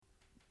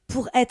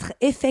pour être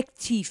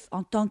effectif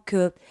en tant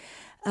que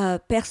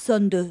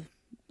personne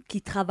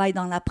qui travaille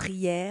dans la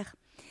prière,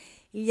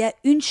 il y a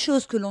une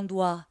chose que l'on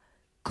doit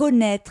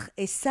connaître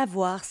et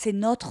savoir, c'est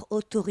notre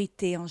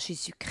autorité en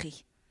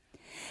Jésus-Christ.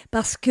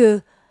 Parce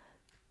que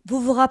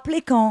vous vous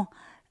rappelez quand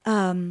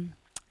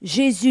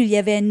Jésus, il y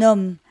avait un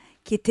homme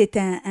qui était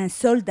un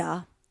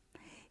soldat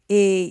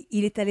et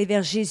il est allé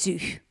vers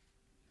Jésus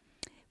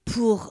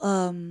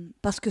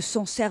parce que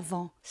son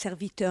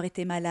serviteur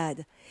était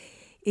malade.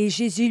 Et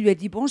Jésus lui a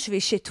dit, bon, je vais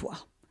chez toi.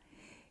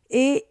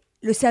 Et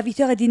le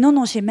serviteur a dit,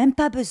 non, j'ai même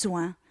pas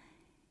besoin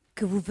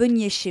que vous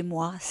veniez chez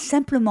moi,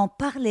 simplement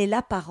parlez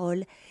la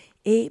parole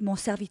et mon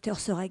serviteur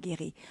sera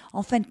guéri.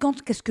 En fin de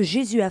compte, qu'est-ce que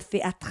Jésus a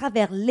fait à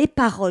travers les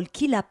paroles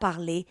qu'il a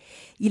parlées?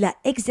 Il a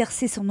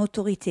exercé son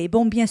autorité.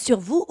 Bon, bien sûr,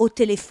 vous, au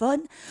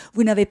téléphone,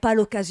 vous n'avez pas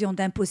l'occasion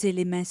d'imposer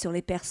les mains sur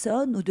les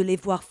personnes ou de les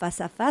voir face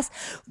à face.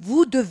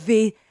 Vous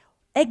devez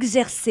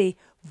exercer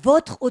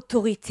votre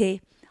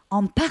autorité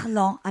en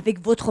parlant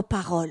avec votre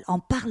parole, en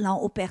parlant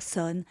aux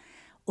personnes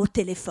au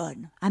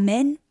téléphone.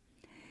 Amen.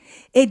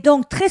 Et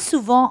donc, très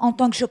souvent,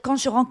 quand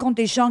je rencontre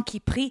des gens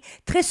qui prient,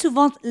 très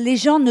souvent, les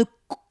gens ne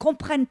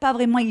comprennent pas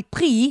vraiment, ils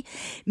prient,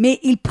 mais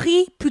ils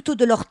prient plutôt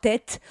de leur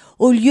tête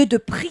au lieu de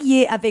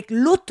prier avec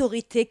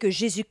l'autorité que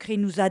Jésus-Christ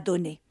nous a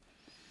donnée.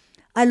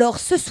 Alors,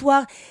 ce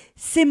soir,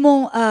 c'est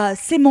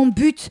mon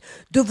but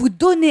de vous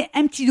donner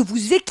de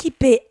vous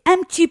équiper un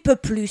petit peu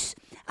plus,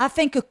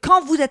 afin que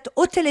quand vous êtes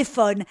au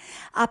téléphone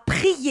à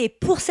prier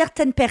pour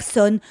certaines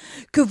personnes,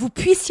 que vous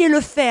puissiez le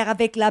faire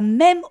avec la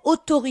même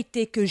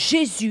autorité que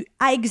Jésus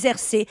a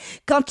exercée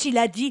quand il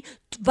a dit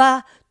 «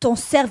 Va, ton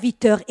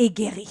serviteur est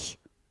guéri ».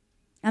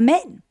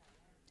 Amen.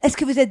 Est-ce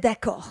que vous êtes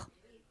d'accord?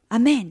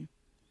 Amen.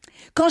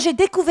 Quand j'ai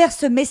découvert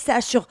ce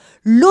message sur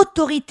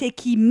l'autorité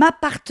qui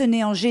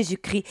m'appartenait en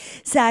Jésus-Christ,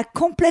 ça a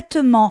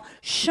complètement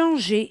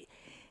changé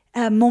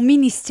mon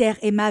ministère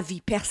et ma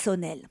vie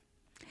personnelle.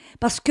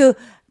 Parce que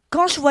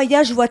quand je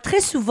voyage, je vois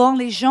très souvent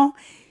les gens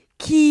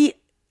qui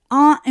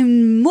ont un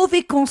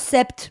mauvais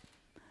concept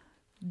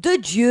de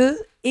Dieu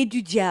et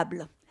du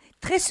diable.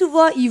 Très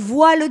souvent, ils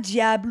voient le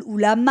diable ou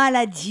la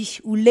maladie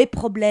ou les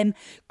problèmes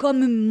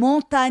comme une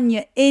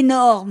montagne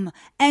énorme,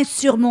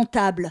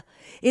 insurmontable.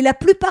 Et la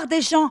plupart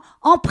des gens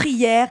en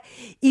prière,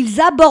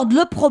 ils abordent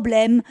le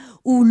problème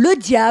ou le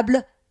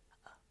diable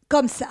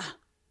comme ça.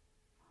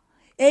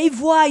 Et ils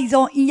voient,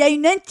 il y a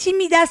une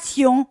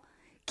intimidation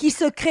qui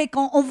se crée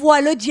quand on voit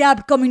le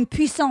diable comme une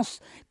puissance,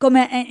 comme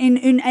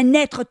un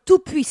être tout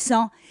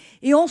puissant.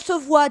 Et on se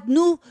voit,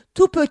 nous,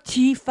 tout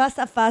petits, face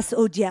à face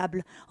au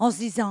diable, en se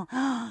disant,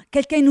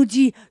 quelqu'un nous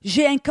dit,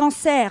 j'ai un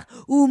cancer,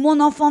 ou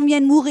mon enfant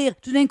vient de mourir.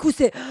 Tout d'un coup,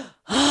 c'est,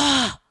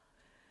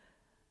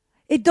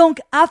 Et donc,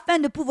 afin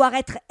de pouvoir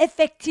être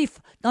effectif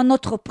dans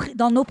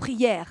nos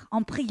prières,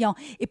 en priant,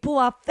 et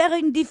pouvoir faire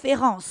une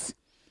différence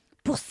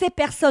pour ces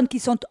personnes qui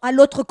sont à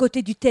l'autre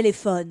côté du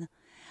téléphone,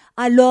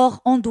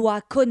 alors on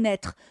doit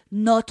connaître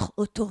notre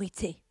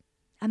autorité.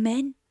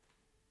 Amen.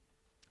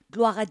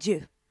 Gloire à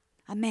Dieu.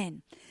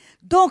 Amen.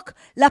 Donc,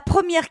 la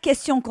première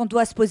question qu'on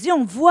doit se poser,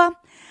 on voit...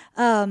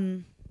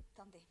 attendez,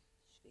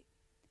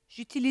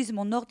 j'utilise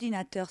mon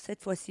ordinateur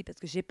cette fois-ci parce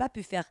que je n'ai pas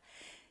pu faire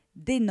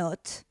des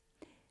notes.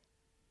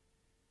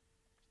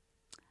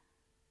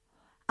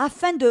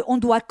 On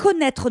doit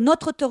connaître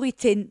notre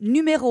autorité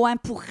numéro 1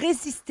 pour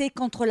résister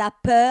contre la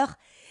peur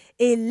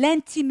et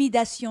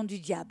l'intimidation du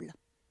diable.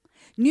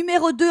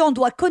 Numéro 2, on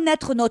doit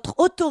connaître notre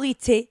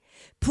autorité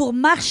pour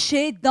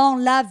marcher dans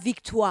la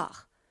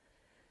victoire.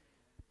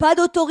 Pas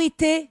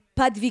d'autorité,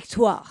 pas de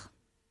victoire.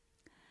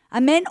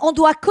 Amen. On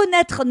doit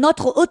connaître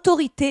notre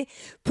autorité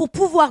pour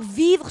pouvoir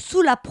vivre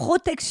sous la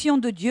protection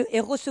de Dieu et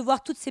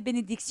recevoir toutes ses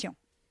bénédictions.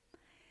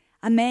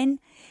 Amen.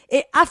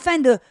 Et afin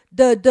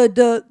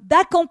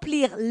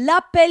d'accomplir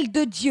l'appel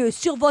de Dieu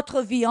sur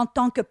votre vie en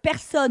tant que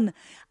personne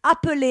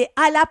appelée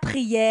à la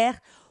prière,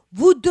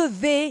 vous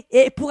devez,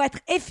 et pour être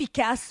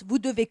efficace, vous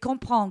devez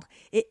comprendre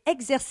et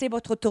exercer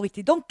votre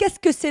autorité. Donc, qu'est-ce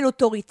que c'est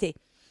l'autorité?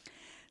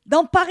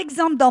 Par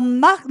exemple, dans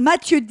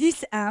Matthieu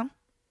 10, 1,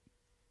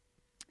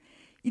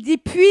 il dit «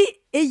 Puis,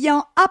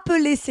 ayant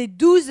appelé ses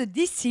 12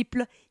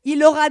 disciples, il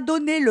leur a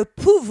donné le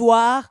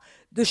pouvoir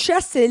de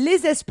chasser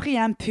les esprits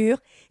impurs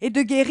et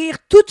de guérir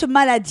toute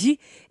maladie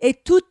et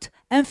toute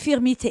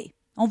infirmité. »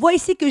 On voit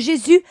ici que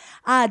Jésus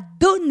a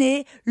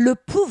donné le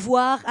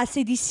pouvoir à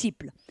ses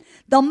disciples.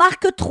 Dans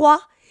Marc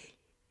 3,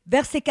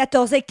 versets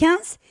 14 et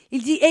 15,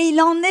 il dit « Et il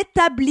en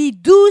établit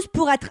 12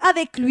 pour être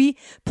avec lui,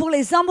 pour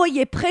les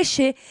envoyer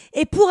prêcher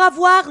et pour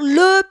avoir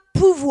le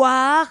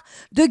pouvoir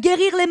de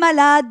guérir les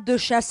malades, de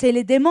chasser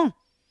les démons. »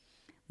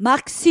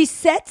 Marc 6,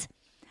 7,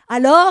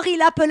 alors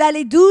il appela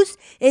les 12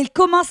 et il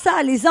commença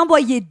à les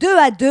envoyer 2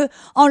 à 2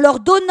 en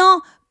leur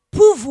donnant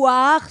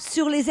pouvoir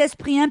sur les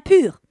esprits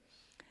impurs.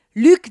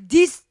 Luc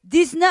 10,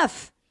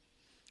 19.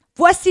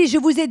 Voici, je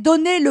vous ai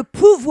donné le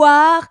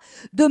pouvoir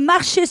de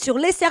marcher sur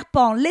les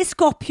serpents, les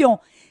scorpions.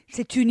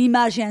 C'est une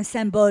image et un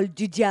symbole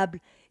du diable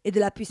et de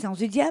la puissance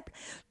du diable.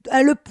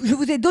 Je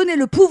vous ai donné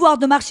le pouvoir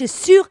de marcher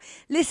sur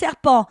les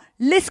serpents,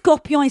 les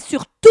scorpions et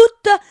sur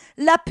toute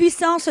la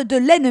puissance de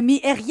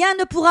l'ennemi et rien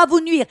ne pourra vous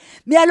nuire.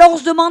 Mais alors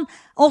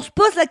on se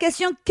pose la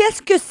question,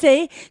 qu'est-ce que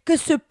c'est que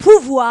ce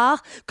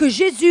pouvoir que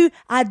Jésus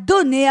a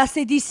donné à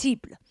ses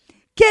disciples?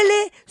 Quel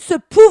est ce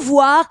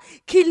pouvoir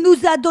qu'il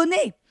nous a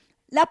donné?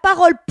 La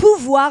parole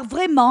pouvoir,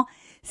 vraiment,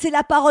 c'est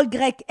la parole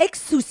grecque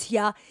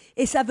exousia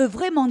et ça veut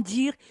vraiment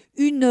dire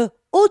une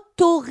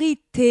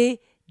autorité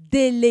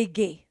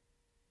déléguée.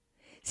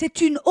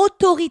 C'est une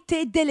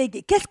autorité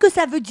déléguée. Qu'est-ce que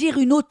ça veut dire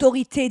une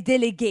autorité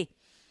déléguée?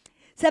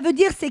 Ça veut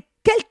dire c'est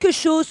quelque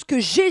chose que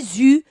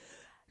Jésus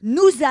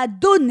nous a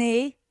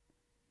donné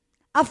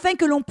afin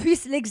que l'on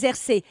puisse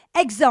l'exercer.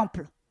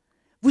 Exemple,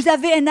 vous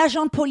avez un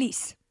agent de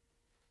police.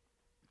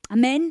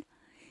 Amen.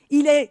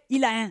 Il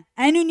a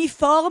un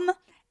uniforme,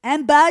 un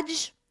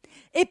badge.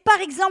 Et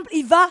par exemple,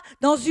 il va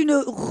dans une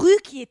rue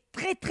qui est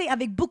très,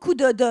 avec beaucoup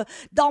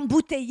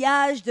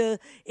d'embouteillages,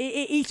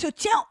 et il se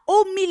tient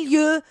au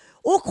milieu,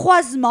 au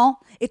croisement,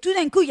 et tout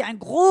d'un coup, il y a un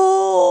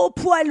gros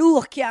poids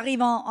lourd qui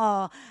arrive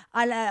en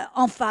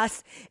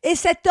face. Et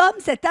cet homme,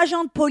 cet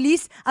agent de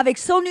police, avec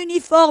son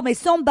uniforme et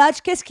son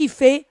badge, qu'est-ce qu'il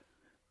fait?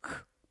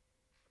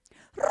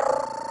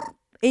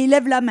 Et il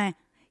lève la main.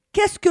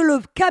 Qu'est-ce que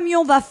le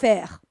camion va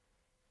faire?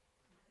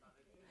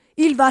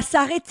 Il va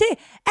s'arrêter.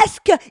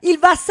 Est-ce qu'il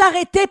va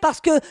s'arrêter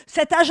parce que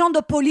cet agent de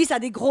police a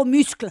des gros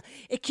muscles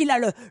et qu'il a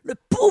le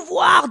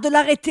pouvoir de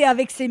l'arrêter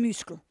avec ses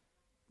muscles?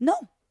 Non.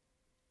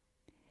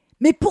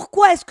 Mais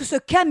pourquoi est-ce que ce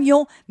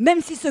camion,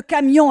 même si ce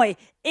camion est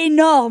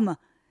énorme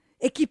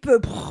et qui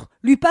peut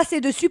lui passer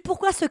dessus,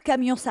 pourquoi ce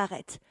camion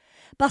s'arrête?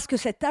 Parce que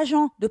cet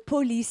agent de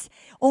police,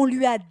 on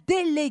lui a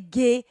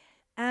délégué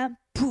un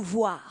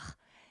pouvoir,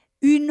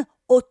 une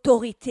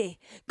autorité.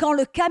 Quand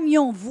le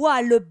camion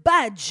voit le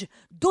badge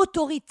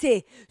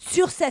d'autorité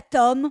sur cet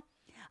homme,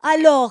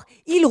 alors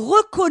il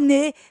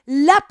reconnaît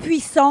la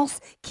puissance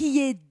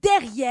qui est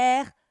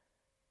derrière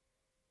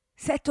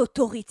cette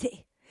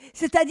autorité.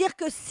 C'est-à-dire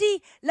que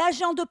si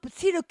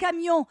le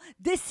camion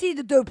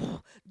décide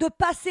de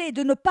passer,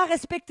 de ne pas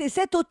respecter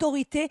cette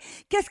autorité,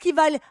 qu'est-ce qui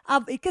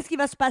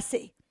va se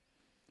passer?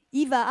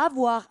 Il va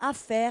avoir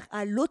affaire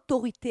à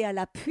l'autorité, à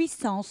la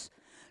puissance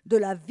de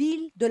la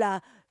ville, de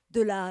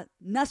la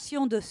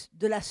nation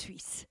de la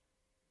Suisse.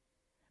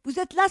 Vous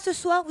êtes là ce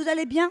soir, vous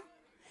allez bien?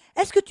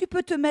 Est-ce que tu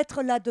peux te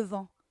mettre là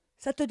devant?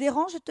 Ça te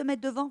dérange de te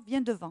mettre devant? Viens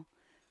devant.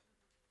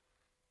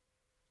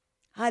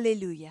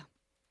 Alléluia.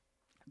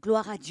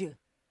 Gloire à Dieu.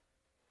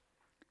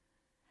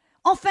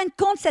 En fin de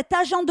compte, cet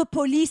agent de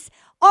police,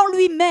 en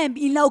lui-même,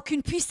 il n'a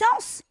aucune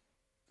puissance.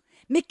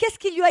 Mais qu'est-ce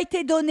qui lui a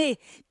été donné?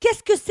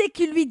 Qu'est-ce que c'est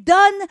qui lui donne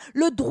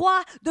le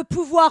droit de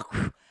pouvoir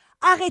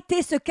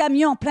arrêter ce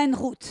camion en pleine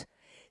route?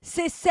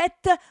 C'est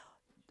cette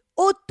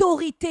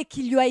autorité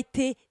qui lui a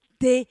été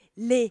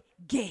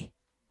déléguée.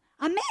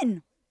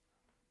 Amen.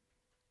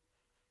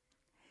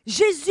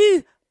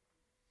 Jésus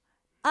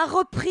a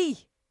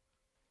repris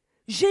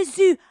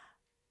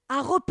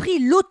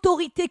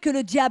l'autorité que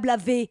le diable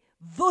avait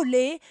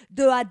volée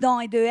de Adam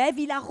et de Ève.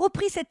 Il a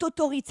repris cette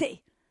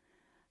autorité.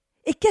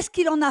 Et qu'est-ce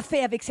qu'il en a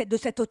fait de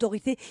cette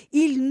autorité?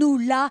 Il nous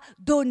l'a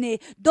donnée.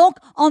 Donc,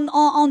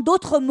 en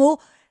d'autres mots,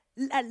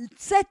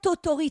 cette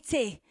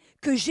autorité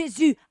que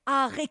Jésus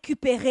a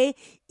récupérée,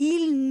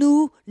 il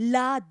nous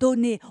l'a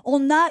donnée.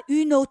 On a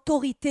une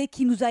autorité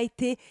qui nous a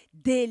été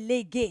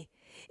déléguée.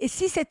 Et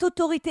si cette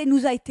autorité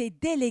nous a été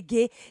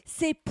déléguée,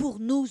 c'est pour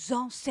nous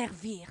en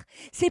servir.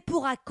 C'est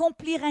pour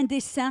accomplir un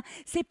dessein,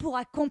 c'est pour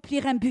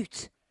accomplir un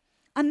but.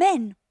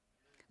 Amen.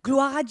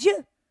 Gloire à Dieu.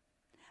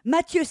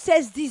 Matthieu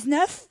 16,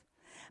 19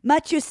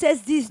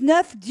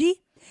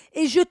 dit «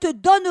 Et je te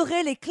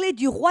donnerai les clés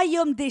du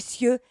royaume des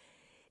cieux,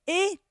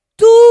 et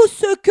tout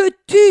ce que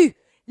tu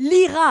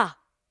liras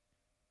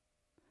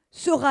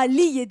sera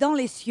lié dans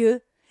les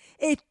cieux,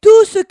 et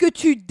tout ce que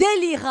tu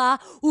délieras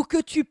ou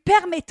que tu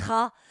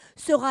permettras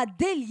sera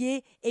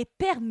délié et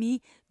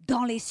permis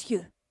dans les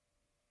cieux. »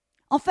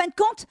 En fin de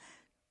compte,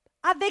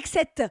 avec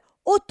cette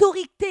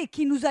autorité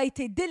qui nous a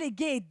été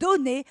déléguée et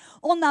donnée,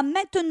 on a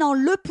maintenant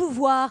le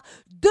pouvoir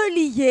de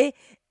lier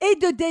et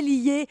de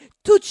délier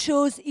toutes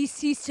choses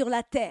ici sur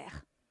la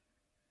terre.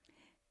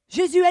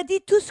 Jésus a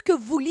dit, tout ce que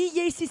vous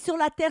liez ici sur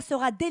la terre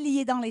sera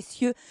délié dans les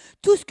cieux.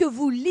 Tout ce que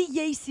vous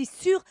liez ici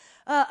sur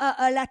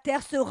la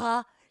terre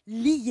sera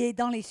lié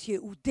dans les cieux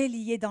ou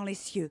délié dans les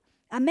cieux.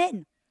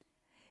 Amen.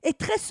 Et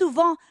très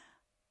souvent,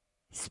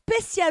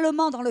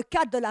 spécialement dans le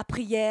cadre de la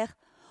prière,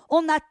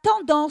 on a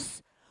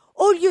tendance,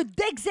 au lieu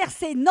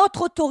d'exercer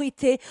notre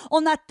autorité,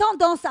 on a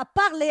tendance à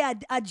parler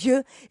à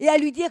Dieu et à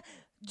lui dire,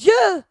 Dieu,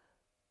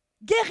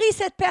 guéris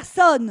cette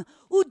personne,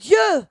 ou Dieu,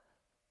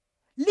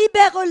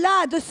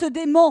 libère-la de ce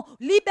démon,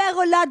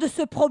 libère-la de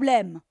ce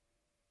problème.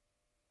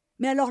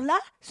 Mais alors là,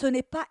 ce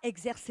n'est pas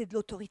exercer de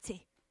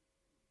l'autorité.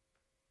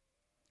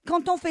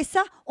 Quand on fait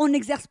ça, on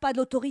n'exerce pas de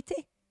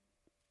l'autorité.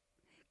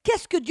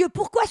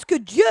 Pourquoi est-ce que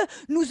Dieu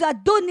nous a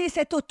donné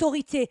cette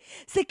autorité?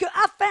 C'est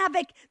qu'afin,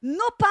 avec nos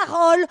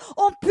paroles,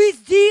 on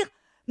puisse dire,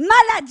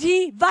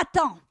 maladie,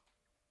 va-t'en.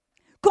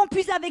 qu'on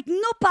puisse avec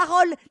nos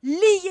paroles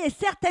lier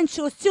certaines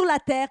choses sur la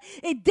terre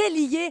et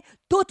délier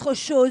d'autres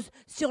choses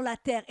sur la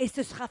terre. Et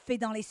ce sera fait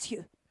dans les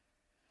cieux.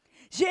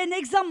 J'ai un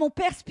exemple, mon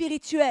père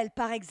spirituel,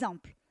 par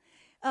exemple.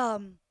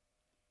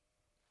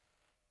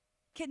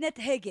 Kenneth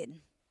Hagin.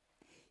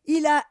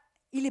 Il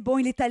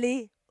est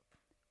allé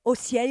au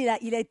ciel,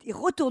 il est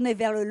retourné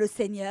vers le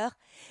Seigneur.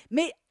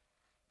 Mais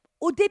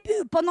au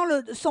début, pendant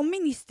son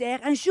ministère,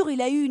 un jour,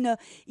 il a eu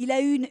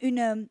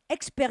une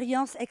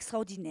expérience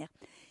extraordinaire.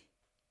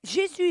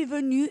 Jésus est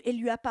venu et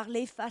lui a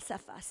parlé face à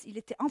face. Il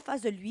était en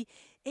face de lui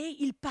et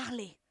il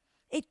parlait.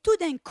 Et tout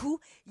d'un coup,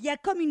 il y a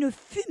comme une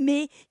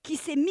fumée qui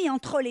s'est mise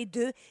entre les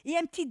deux. Et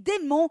un petit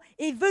démon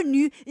est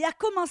venu et a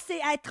commencé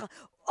à être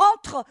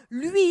entre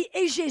lui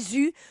et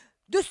Jésus,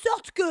 de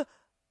sorte que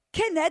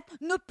Kenneth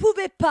ne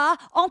pouvait pas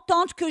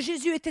entendre ce que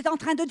Jésus était en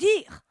train de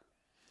dire.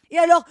 Et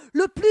alors,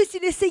 le plus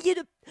il essayait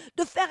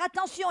de faire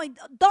attention et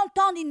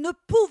d'entendre, il ne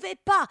pouvait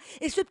pas.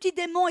 Et ce petit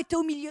démon était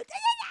au milieu,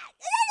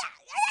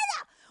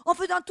 en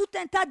faisant tout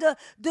un tas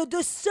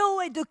de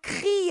sauts et de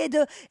cris,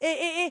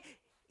 et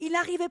il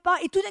n'arrivait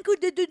pas. Et tout d'un coup,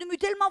 il est devenu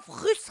tellement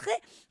frustré,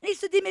 et il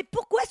se dit, mais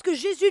pourquoi est-ce que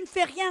Jésus ne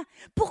fait rien?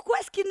 Pourquoi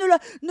est-ce qu'il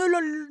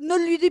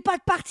ne lui dit pas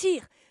de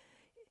partir?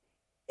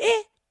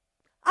 Et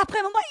après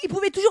un moment, il ne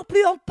pouvait toujours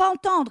plus pas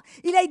entendre.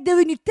 Il est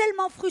devenu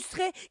tellement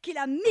frustré qu'il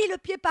a mis le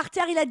pied par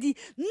terre. Il a dit,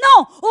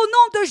 non, au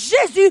nom de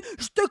Jésus,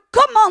 je te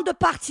commande de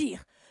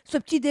partir. Ce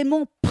petit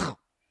démon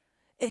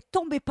est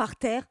tombé par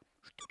terre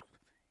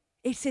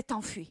et il s'est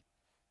enfui.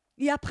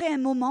 Et après un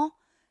moment,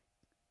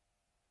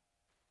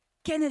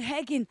 Kenneth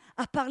Hagin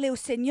a parlé au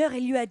Seigneur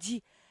et lui a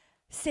dit,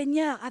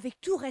 Seigneur,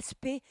 avec tout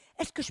respect,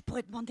 est-ce que je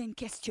pourrais demander une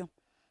question?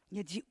 Il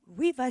a dit,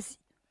 oui, vas-y.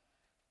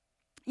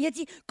 Il a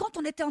dit, quand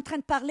on était en train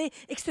de parler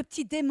et que ce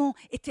petit démon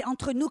était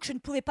entre nous, que je ne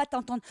pouvais pas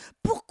t'entendre,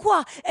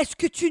 pourquoi est-ce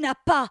que tu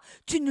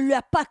ne lui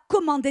as pas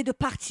commandé de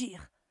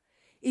partir?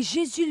 Et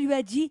Jésus lui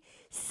a dit,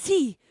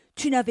 si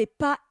tu n'avais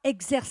pas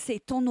exercé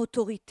ton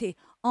autorité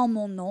en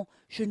mon nom,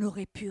 je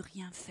n'aurais pu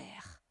rien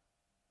faire.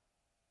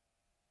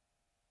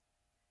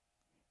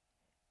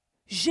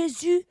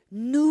 Jésus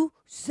nous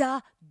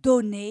a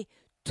donné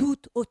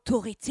toute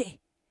autorité.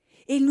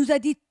 Et il nous a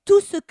dit, tout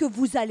ce que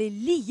vous allez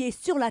lier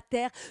sur la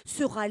terre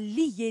sera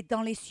lié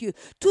dans les cieux.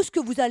 Tout ce que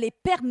vous allez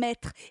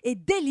permettre et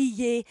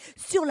délier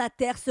sur la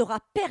terre sera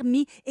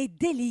permis et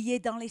délié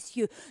dans les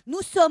cieux.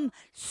 Nous sommes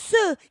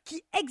ceux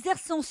qui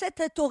exerçons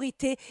cette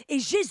autorité et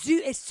Jésus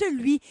est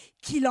celui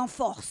qui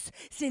l'enforce.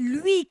 C'est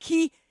lui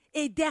qui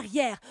est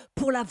derrière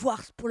pour la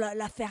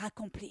faire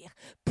accomplir,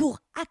 pour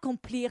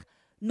accomplir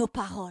nos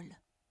paroles.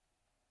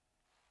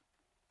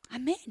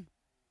 Amen.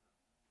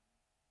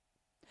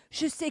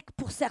 Je sais que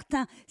pour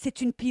certains,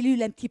 c'est une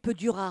pilule un petit peu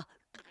dure à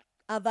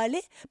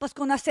avaler, parce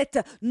qu'on a cette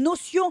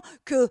notion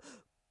que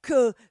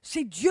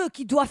c'est Dieu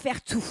qui doit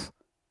faire tout.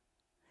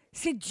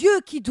 C'est Dieu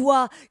qui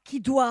doit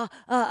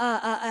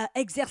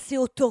exercer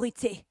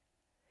autorité,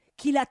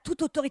 qu'il a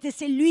toute autorité,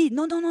 c'est lui.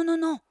 Non, non, non, non,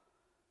 non.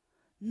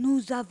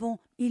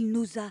 Il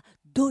nous a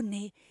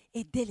donné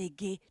et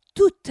délégué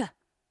toute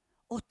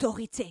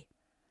autorité.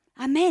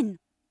 Amen.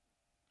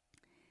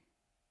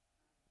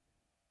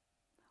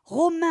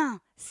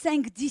 Romains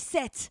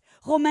 5,17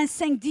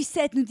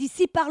 nous dit,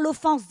 si par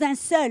l'offense d'un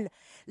seul,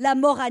 la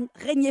mort a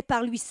régné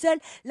par lui seul,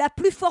 la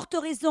plus forte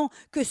raison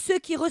que ceux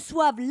qui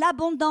reçoivent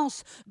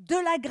l'abondance de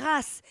la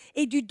grâce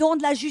et du don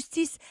de la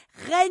justice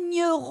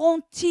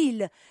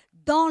régneront-ils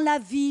dans la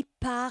vie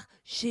par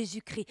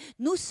Jésus-Christ.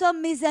 Nous sommes,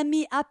 mes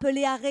amis,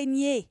 appelés à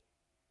régner.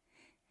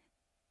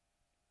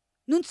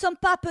 Nous ne sommes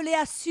pas appelés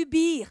à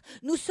subir,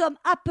 nous sommes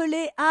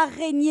appelés à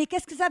régner.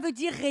 Qu'est-ce que ça veut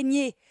dire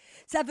régner?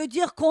 Ça veut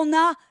dire qu'on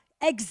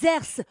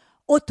exerce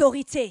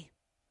autorité.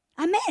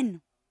 Amen.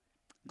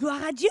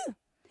 Gloire à Dieu.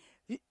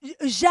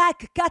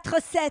 Jacques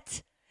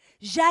 4,7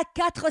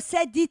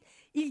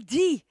 il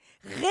dit,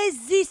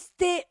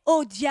 résistez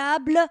au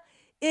diable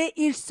et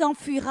il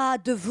s'enfuira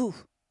de vous.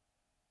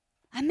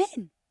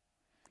 Amen.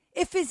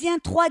 Éphésiens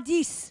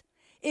 3,10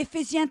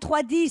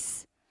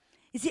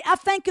 il dit,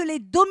 afin que les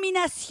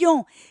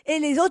dominations et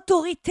les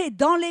autorités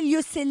dans les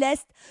lieux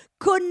célestes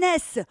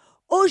connaissent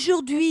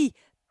aujourd'hui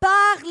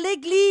par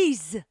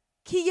l'Église.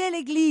 Qui est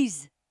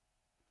l'Église?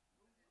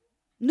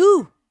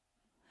 Nous.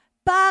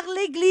 Par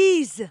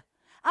l'Église.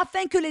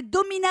 Afin que les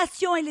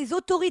dominations et les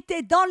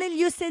autorités dans les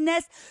lieux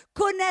célestes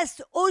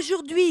connaissent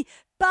aujourd'hui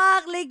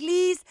par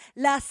l'Église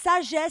la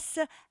sagesse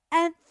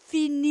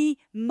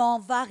infiniment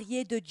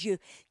variée de Dieu.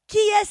 Qui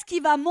est-ce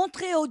qui va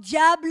montrer au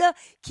diable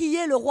qui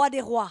est le roi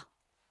des rois?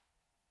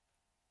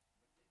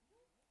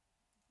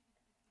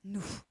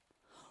 Nous.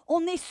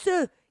 On est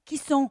ceux qui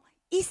sont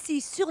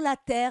ici sur la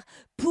terre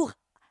pour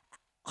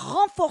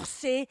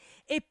renforcer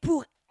et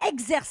pour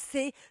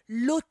exercer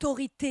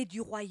l'autorité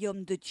du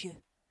royaume de Dieu.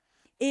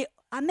 Et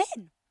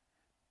Amen.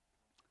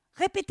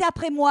 Répétez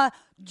après moi,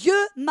 Dieu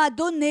m'a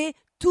donné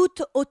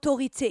toute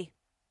autorité.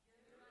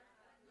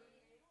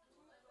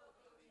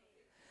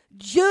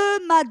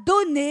 Dieu m'a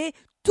donné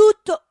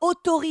toute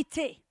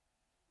autorité.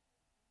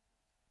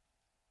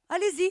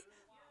 Allez-y.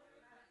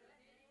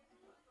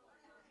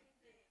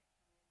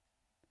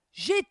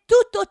 J'ai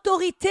toute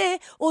autorité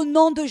au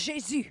nom de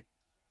Jésus.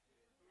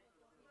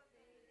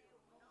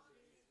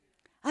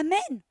 Amen.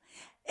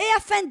 Et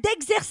afin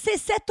d'exercer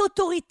cette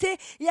autorité,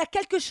 il y a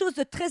quelque chose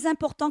de très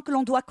important que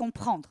l'on doit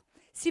comprendre.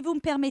 Si vous me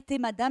permettez,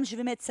 madame, je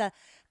vais mettre ça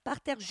par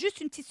terre juste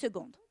une petite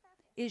seconde.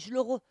 Et je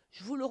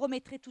vous le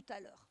remettrai tout à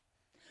l'heure.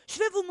 Je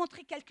vais vous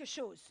montrer quelque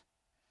chose.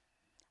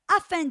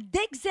 Afin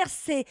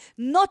d'exercer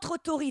notre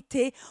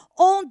autorité,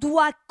 on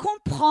doit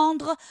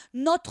comprendre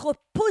notre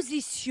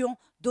position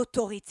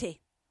d'autorité.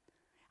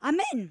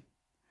 Amen.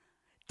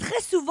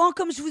 Très souvent,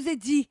 comme je vous ai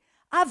dit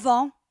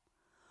avant,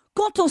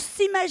 quand on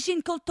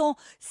s'imagine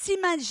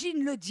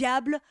le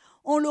diable,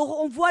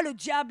 on voit le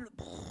diable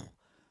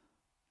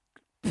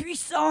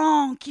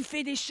puissant qui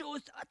fait des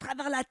choses à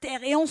travers la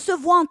terre. Et on se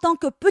voit en tant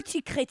que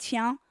petit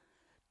chrétien,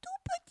 tout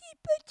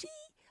petit,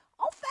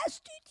 en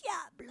face du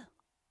diable.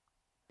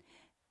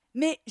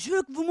 Mais je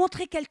veux vous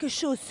montrer quelque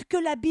chose, ce que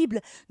la Bible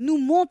nous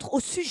montre au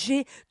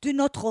sujet de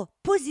notre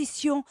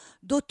position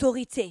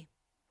d'autorité.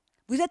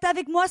 Vous êtes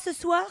avec moi ce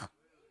soir?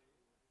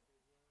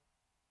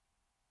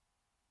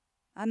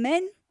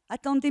 Amen.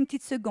 Attendez une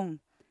petite seconde.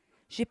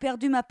 J'ai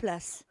perdu ma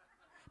place.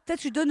 Peut-être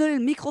que je donne le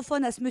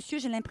microphone à ce monsieur,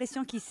 j'ai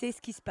l'impression qu'il sait ce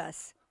qui se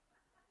passe.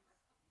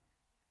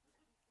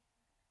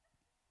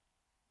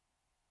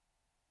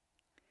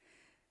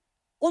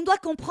 On doit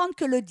comprendre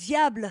que le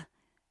diable,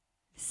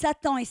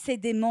 Satan et ses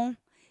démons,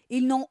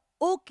 ils n'ont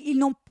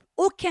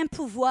aucun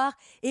pouvoir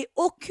et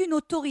aucune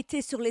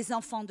autorité sur les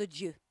enfants de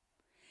Dieu.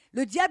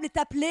 Le diable est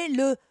appelé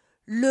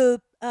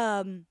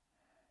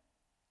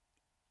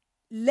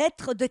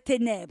l'être de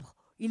ténèbres.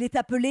 Il est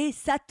appelé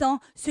Satan,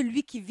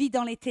 celui qui vit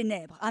dans les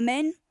ténèbres.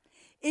 Amen.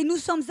 Et nous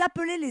sommes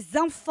appelés les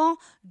enfants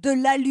de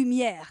la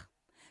lumière.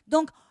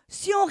 Donc,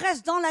 si on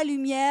reste dans la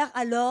lumière,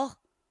 alors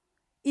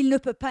il ne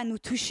peut pas nous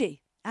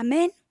toucher.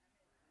 Amen.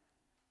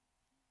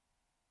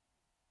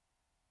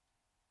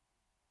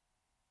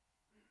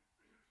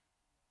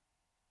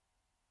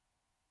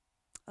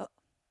 Oh.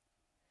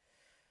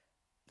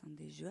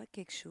 Attendez, je vois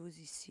quelque chose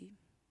ici.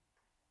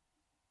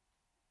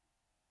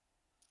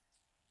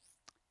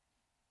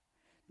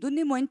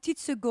 Donnez-moi une petite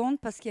seconde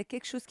parce qu'il y a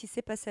quelque chose qui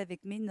s'est passé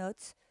avec mes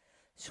notes.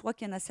 Je crois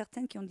qu'il y en a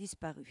certaines qui ont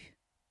disparu.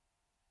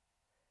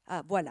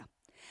 Ah, voilà.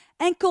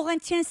 1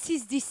 Corinthiens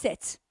 6,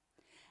 17.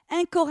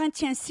 1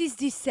 Corinthiens 6,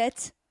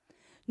 17.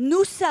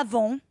 Nous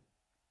savons,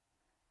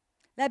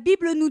 la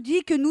Bible nous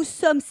dit que nous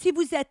sommes, si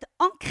vous êtes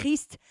en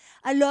Christ,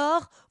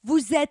 alors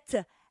vous êtes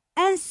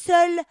un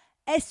seul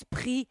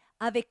esprit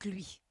avec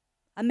lui.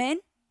 Amen.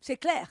 C'est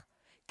clair.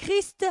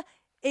 Christ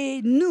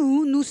et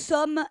nous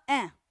sommes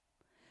un.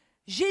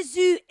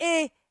 Jésus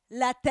est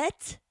la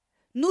tête,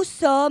 nous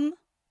sommes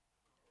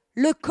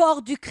le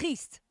corps du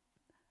Christ.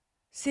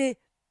 C'est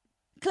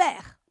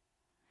clair.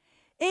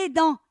 Et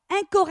dans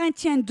 1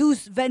 Corinthiens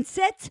 12,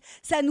 27,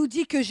 ça nous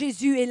dit que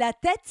Jésus est la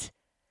tête,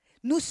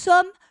 nous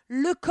sommes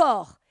le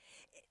corps.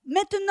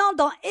 Maintenant,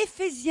 dans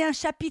Éphésiens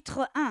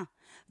chapitre 1,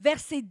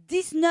 versets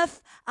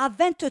 19 à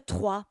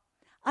 23,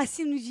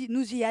 si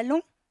nous y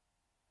allons.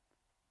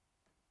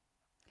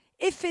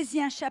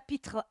 Éphésiens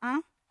chapitre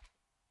 1.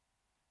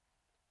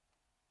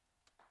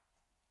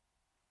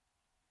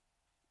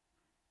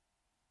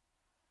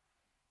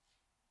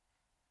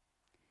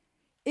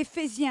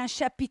 Éphésiens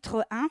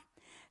chapitre 1,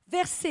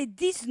 versets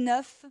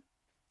 19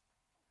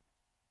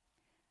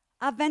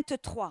 à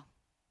 23.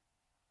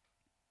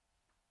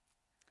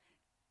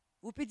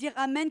 Vous pouvez dire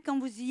Amen quand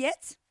vous y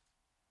êtes?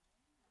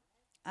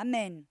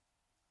 Amen.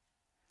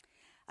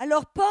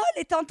 Alors Paul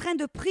est en train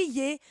de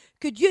prier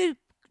que Dieu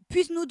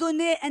puisse nous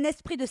donner un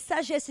esprit de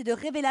sagesse et de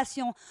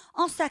révélation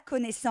en sa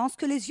connaissance,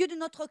 que les yeux de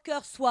notre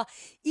cœur soient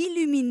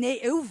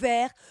illuminés et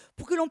ouverts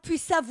pour que l'on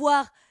puisse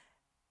savoir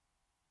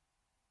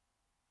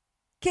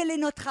quel est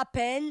notre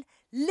appel,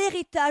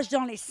 l'héritage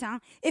dans les saints,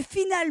 et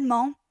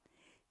finalement,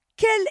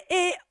 quelle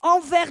est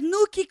envers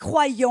nous qui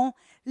croyons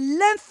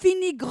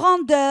l'infinie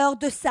grandeur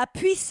de sa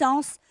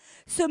puissance,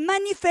 se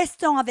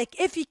manifestant avec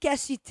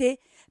efficacité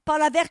par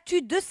la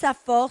vertu de sa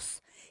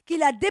force,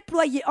 qu'il a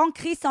déployée en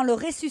Christ en le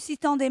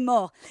ressuscitant des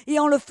morts et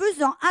en le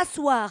faisant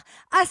asseoir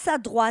à sa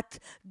droite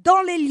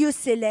dans les lieux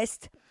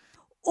célestes,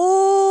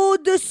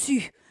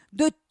 au-dessus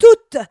de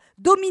toute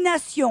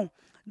domination,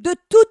 de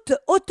toute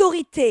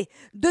autorité,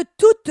 de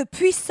toute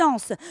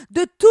puissance,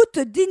 de toute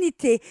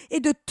dignité et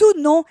de tout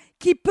nom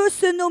qui peut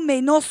se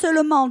nommer non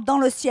seulement dans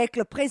le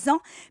siècle présent,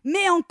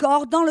 mais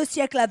encore dans le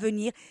siècle à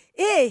venir.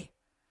 Et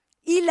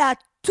il a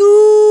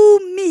tout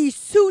mis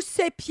sous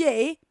ses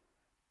pieds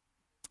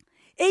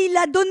et il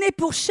a donné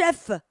pour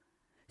chef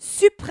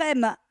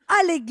suprême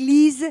à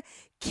l'Église,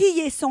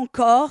 qui est son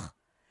corps,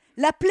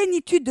 la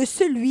plénitude de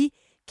celui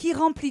qui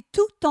remplit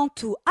tout en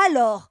tout.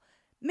 Alors,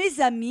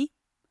 mes amis,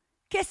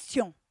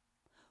 question.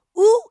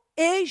 Où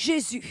est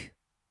Jésus?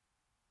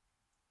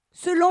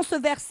 Selon ce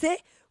verset,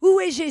 où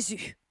est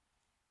Jésus?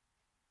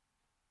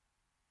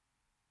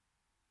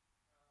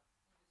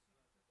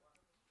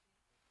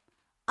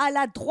 À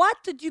la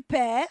droite du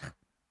Père,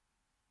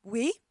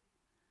 oui.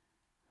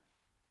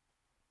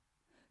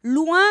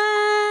 Loin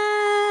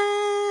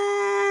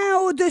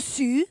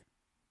au-dessus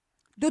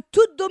de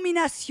toute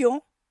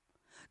domination,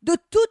 de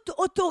toute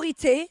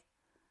autorité.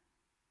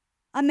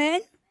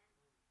 Amen.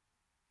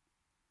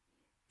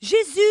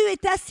 Jésus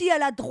est assis à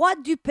la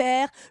droite du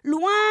Père,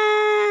 loin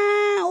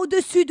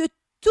au-dessus de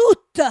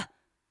toute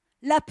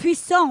la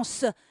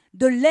puissance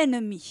de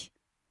l'ennemi.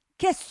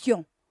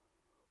 Question.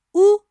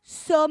 Où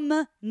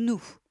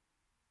sommes-nous?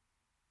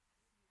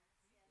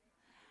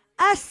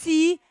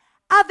 Assis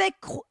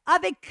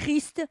avec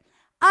Christ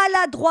à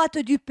la droite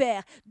du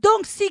Père.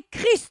 Donc si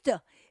Christ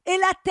est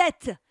la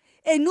tête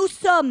et nous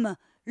sommes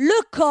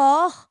le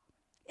corps,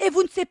 et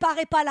vous ne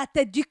séparez pas la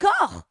tête du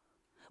corps,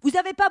 vous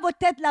n'avez pas votre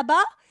tête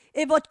là-bas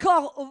et votre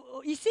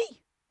corps ici.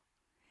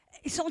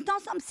 Ils sont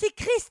ensemble. Si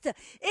Christ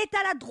est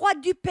à la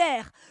droite du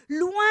Père,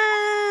 loin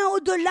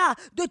au-delà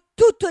de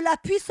toute la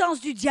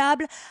puissance du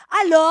diable,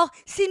 alors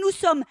si nous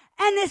sommes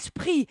un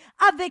esprit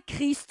avec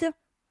Christ,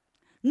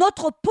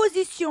 notre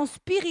position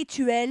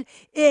spirituelle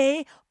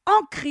est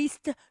en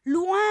Christ,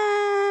 loin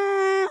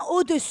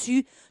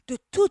au-dessus de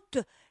toute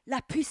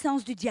la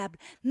puissance du diable.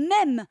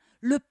 Même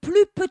le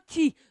plus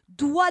petit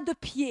doigt de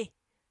pied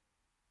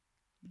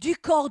du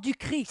corps du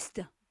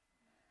Christ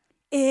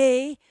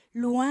est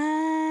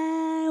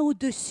loin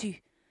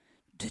au-dessus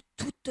de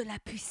toute la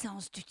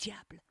puissance du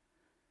diable.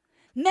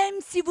 Même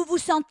si vous vous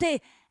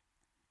sentez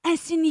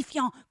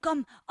insignifiant,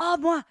 comme « Oh,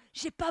 moi,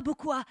 j'ai pas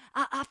beaucoup à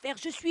faire,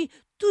 je suis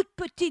toute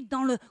petite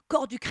dans le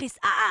corps du Christ. »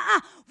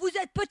 Vous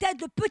êtes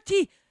peut-être le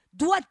petit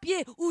doigt de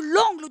pied ou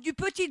l'ongle du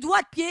petit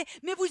doigt de pied,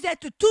 mais vous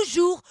êtes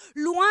toujours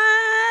loin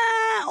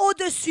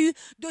au-dessus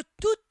de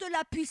toute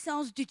la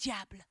puissance du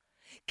diable.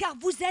 Car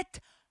vous faites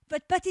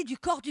partie du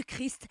corps du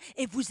Christ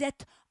et vous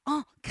êtes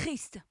en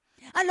Christ.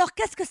 Alors,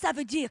 qu'est-ce que ça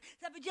veut dire?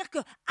 Ça veut dire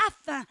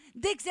qu'afin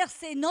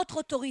d'exercer notre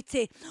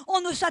autorité, on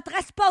ne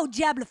s'adresse pas au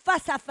diable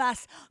face à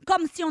face,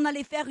 comme si on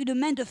allait faire une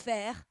main de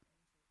fer.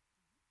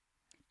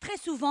 Très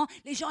souvent,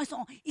 les gens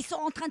ils sont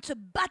en train de se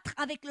battre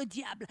avec le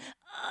diable.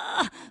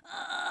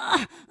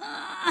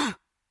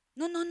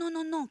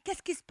 Non.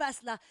 Qu'est-ce qui se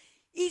passe là?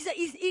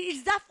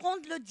 Ils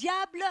affrontent le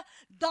diable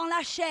dans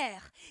la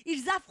chair.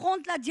 Ils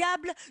affrontent le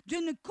diable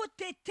d'un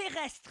côté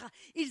terrestre.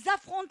 Ils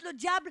affrontent le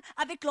diable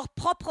avec leur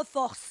propre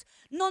force.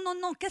 Non.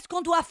 Qu'est-ce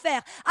qu'on doit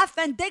faire?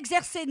 Afin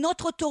d'exercer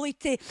notre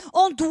autorité,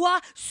 on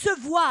doit se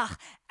voir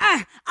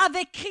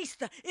avec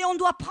Christ. Et on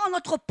doit prendre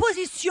notre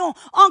position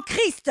en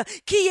Christ,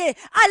 qui est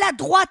à la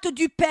droite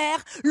du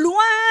Père,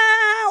 loin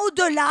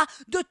au-delà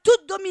de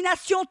toute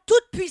domination,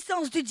 toute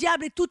puissance du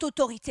diable et toute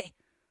autorité.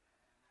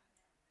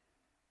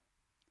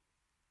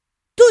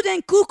 Tout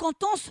d'un coup,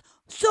 quand on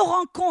se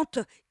rend compte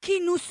qui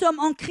nous sommes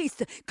en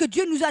Christ, que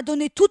Dieu nous a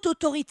donné toute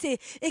autorité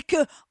et que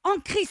en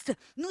Christ,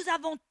 nous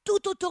avons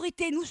toute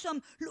autorité, nous sommes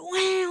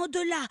loin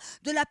au-delà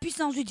de la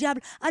puissance du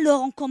diable,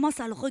 alors on commence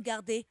à le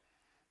regarder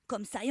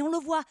comme ça et on le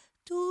voit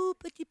tout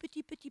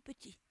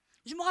petit.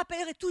 Je me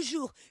rappellerai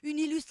toujours une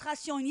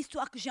illustration, une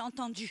histoire que j'ai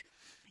entendue.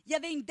 Il y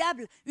avait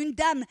une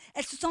dame,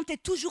 elle se sentait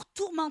toujours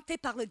tourmentée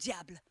par le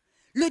diable.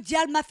 Le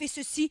diable m'a fait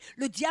ceci,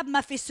 le diable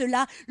m'a fait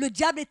cela, le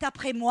diable est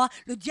après moi,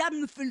 le diable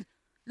me fait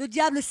le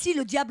diable ci,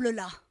 le diable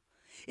là.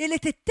 Et elle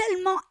était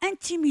tellement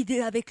intimidée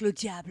avec le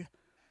diable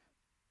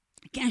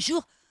qu'un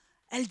jour,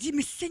 elle dit,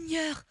 mais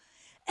Seigneur,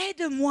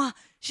 aide-moi,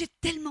 j'ai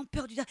tellement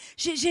peur du diable,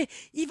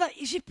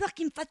 j'ai peur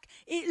qu'il me fasse...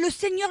 Et le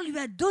Seigneur lui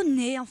a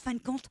donné, en fin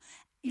de compte,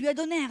 il lui a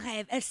donné un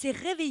rêve. Elle s'est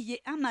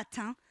réveillée un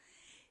matin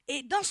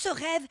et dans ce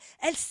rêve,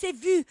 elle s'est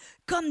vue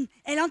comme,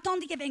 elle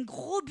entendit qu'il y avait un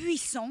gros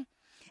buisson.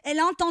 Elle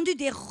a entendu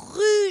des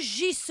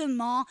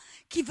rugissements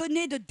qui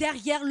venaient de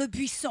derrière le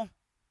buisson.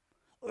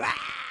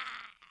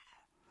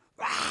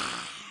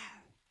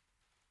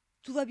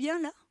 Tout va bien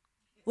là?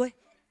 Ouais.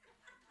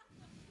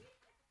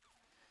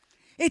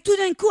 Et tout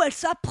d'un coup, elle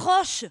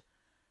s'approche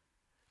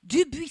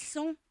du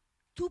buisson,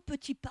 tout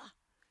petit pas.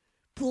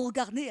 Pour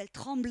regarder, elle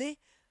tremblait.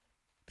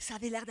 Ça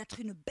avait l'air d'être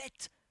une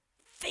bête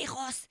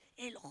féroce.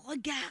 Elle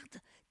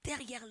regarde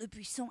derrière le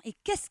buisson et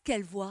qu'est-ce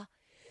qu'elle voit?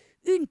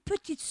 Une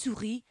petite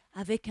souris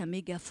avec un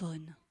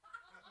mégaphone.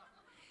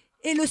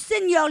 Et le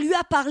Seigneur lui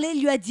a parlé,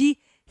 lui a dit,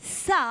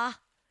 ça,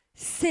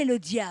 c'est le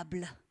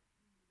diable.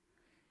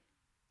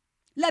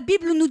 La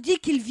Bible nous dit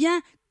qu'il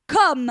vient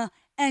comme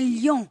un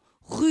lion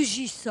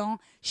rugissant,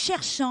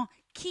 cherchant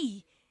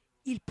qui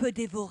il peut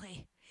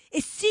dévorer.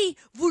 Et si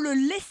vous le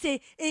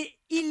laissez, et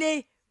il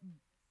est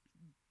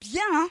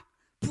bien,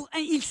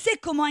 il sait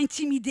comment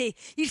intimider,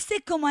 il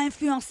sait comment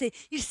influencer,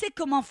 il sait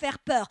comment faire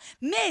peur.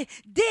 Mais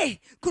dès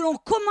que l'on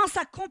commence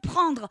à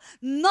comprendre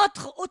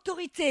notre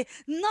autorité,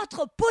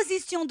 notre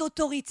position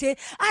d'autorité,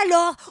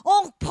 alors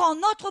on prend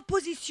notre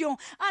position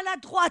à la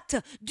droite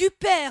du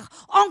Père,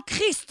 en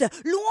Christ,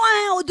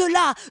 loin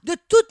au-delà de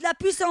toute la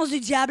puissance du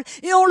diable,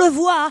 et on le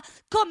voit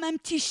comme un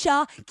petit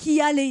chat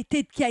qui a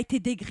été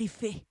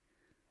dégriffé.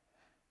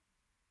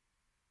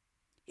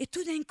 Et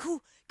tout d'un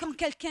coup, quand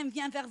quelqu'un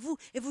vient vers vous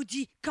et vous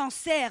dit «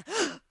 cancer »,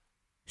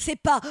 c'est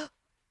pas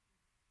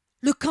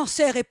 « le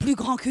cancer est plus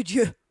grand que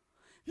Dieu ».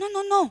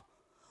 Non.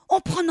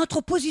 On prend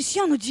notre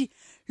position, on nous dit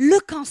 « le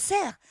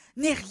cancer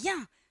n'est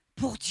rien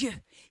pour Dieu ».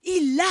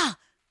 Il a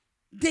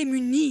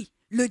démuni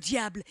le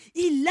diable.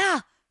 Il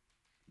a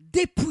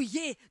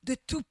dépouillé de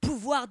tout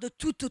pouvoir, de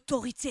toute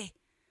autorité.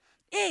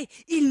 Et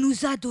il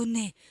nous a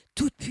donné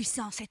toute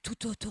puissance et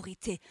toute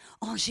autorité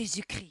en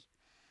Jésus-Christ.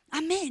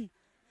 Amen.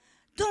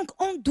 Donc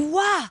on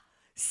doit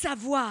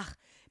savoir,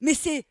 mais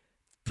c'est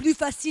plus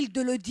facile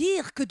de le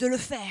dire que de le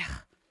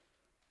faire.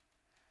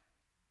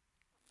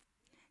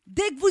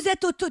 Dès que vous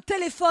êtes au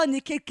téléphone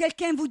et que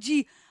quelqu'un vous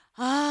dit «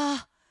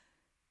 Ah,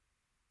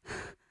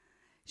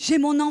 j'ai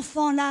mon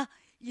enfant là,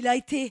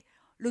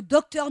 le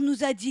docteur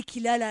nous a dit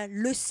qu'il a la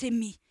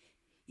leucémie.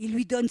 Il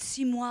lui donne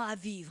 6 mois à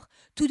vivre. »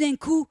 Tout d'un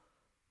coup,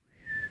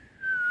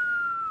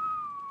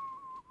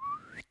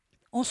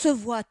 on se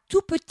voit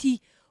tout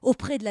petit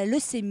auprès de la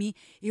leucémie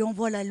et on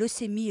voit la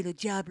leucémie et le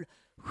diable.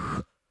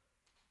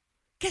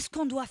 Qu'est-ce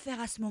qu'on doit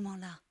faire à ce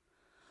moment-là?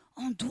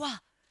 On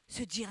doit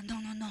se dire non,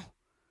 non, non.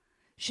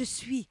 Je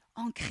suis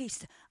en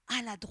Christ,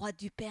 à la droite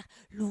du Père,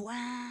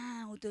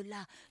 loin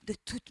au-delà de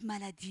toute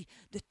maladie,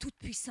 de toute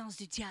puissance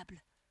du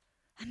diable.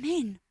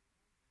 Amen.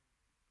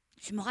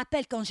 Je me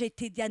rappelle quand j'ai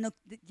été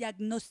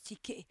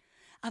diagnostiquée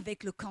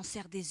avec le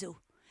cancer des os.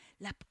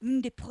 Une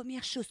des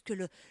premières choses que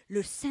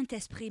le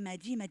Saint-Esprit m'a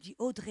dit,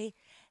 Audrey,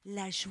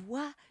 la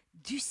joie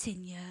du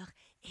Seigneur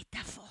est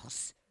ta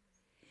force.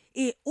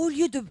 Et au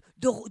lieu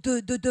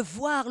de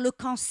voir le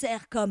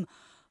cancer comme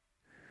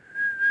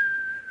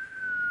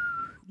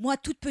moi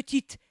toute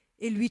petite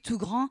et lui tout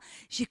grand,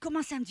 j'ai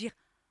commencé à me dire,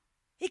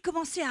 et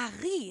commencé à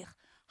rire.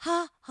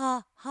 Ha,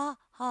 ha, ha,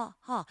 ha,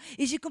 ha.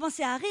 Et j'ai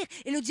commencé à rire.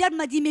 Et le diable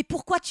m'a dit, mais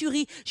pourquoi tu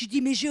ris? Je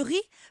dis, mais je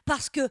ris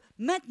parce que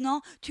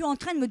maintenant, tu es en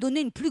train de me donner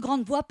une plus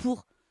grande voix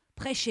pour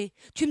prêcher.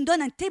 Tu me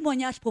donnes un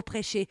témoignage pour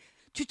prêcher.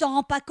 Tu t'en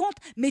rends pas compte,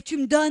 mais tu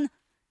me donnes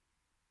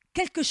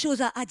quelque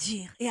chose à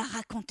dire et à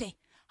raconter.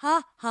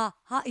 Ha, ha,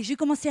 ha. Et j'ai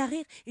commencé à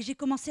rire, et j'ai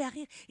commencé à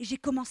rire, et j'ai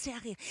commencé à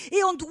rire.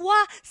 Et on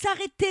doit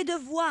s'arrêter de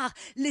voir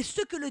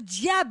ce que le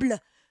diable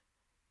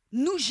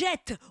nous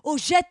jette aux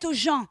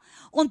gens.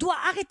 On doit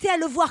arrêter à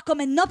le voir comme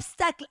un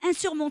obstacle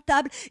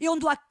insurmontable et on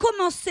doit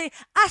commencer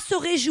à se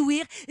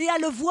réjouir et à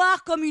le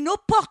voir comme une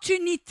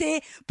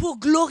opportunité pour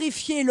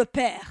glorifier le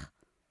Père.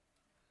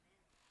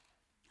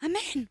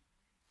 Amen.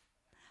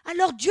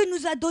 Alors Dieu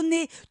nous a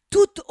donné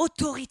toute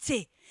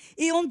autorité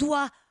et on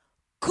doit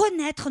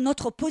connaître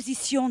notre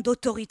position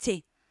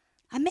d'autorité.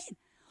 Amen.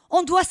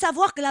 On doit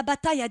savoir que la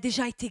bataille a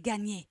déjà été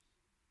gagnée.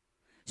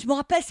 Je me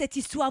rappelle cette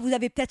histoire, vous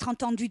avez peut-être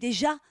entendu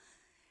déjà.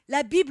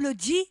 La Bible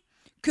dit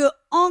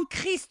qu'en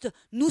Christ,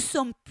 nous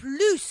sommes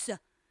plus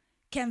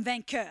qu'un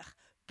vainqueur,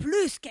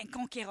 plus qu'un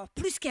conquérant,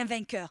 plus qu'un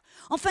vainqueur.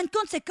 En fin de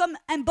compte, c'est comme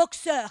un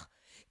boxeur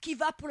qui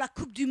va pour la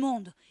Coupe du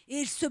Monde et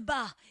il se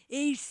bat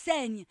et il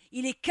saigne,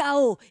 il est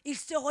KO, il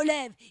se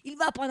relève, il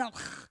va pendant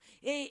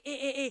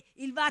et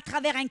il va à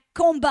travers un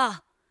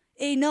combat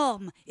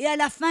énorme et à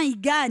la fin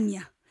il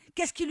gagne.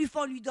 Qu'est-ce qu'il lui faut?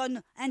 On lui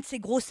donne un de ses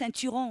gros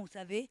ceinturons, vous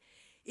savez,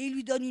 et il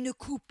lui donne une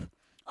coupe.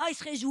 Oh, il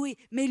se réjouit,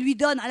 mais il lui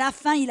donne, à la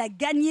fin, il a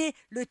gagné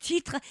le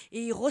titre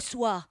et il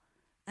reçoit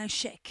un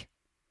chèque.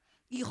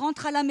 Il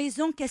rentre à la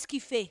maison, qu'est-ce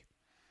qu'il fait?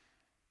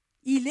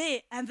 Il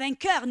est un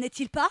vainqueur,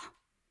 n'est-il pas?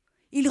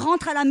 Il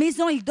rentre à la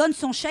maison, il donne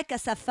son chèque à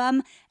sa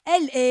femme,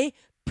 elle est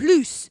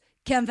plus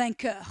qu'un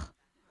vainqueur.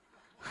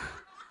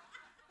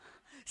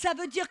 Ça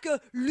veut dire que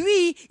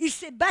lui, il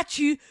s'est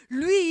battu,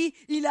 lui,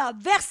 il a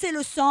versé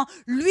le sang,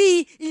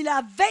 lui, il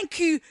a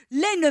vaincu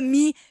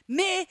l'ennemi,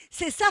 mais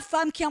c'est sa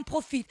femme qui en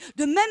profite.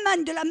 De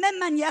la même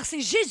manière,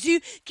 c'est Jésus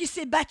qui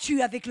s'est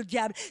battu avec le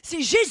diable.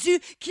 C'est Jésus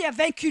qui a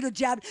vaincu le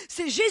diable.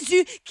 C'est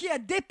Jésus qui a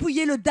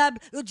dépouillé le diable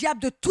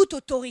de toute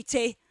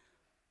autorité.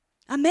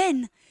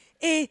 Amen.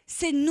 Et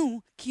c'est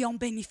nous qui en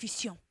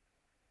bénéficions.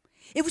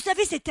 Et vous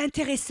savez, c'est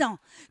intéressant.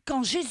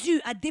 Quand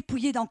Jésus a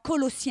dépouillé dans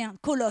Colossiens,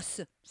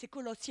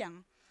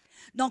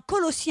 dans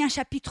Colossiens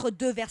chapitre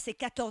 2, versets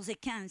 14 et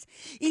 15,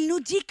 il nous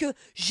dit que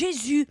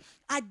Jésus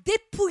a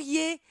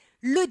dépouillé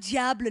le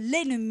diable,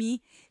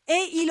 l'ennemi,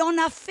 et il en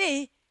a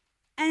fait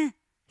un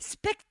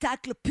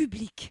spectacle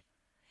public.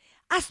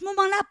 À ce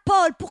moment-là,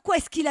 Paul, pourquoi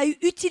est-ce qu'il a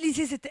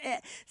utilisé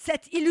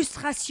cette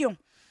illustration?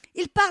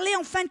 Il parlait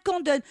en fin de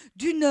compte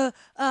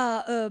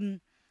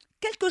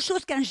quelque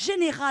chose qu'un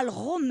général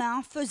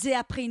romain faisait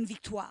après une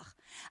victoire.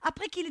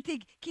 Après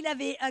qu'il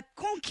avait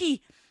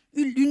conquis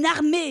une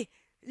armée,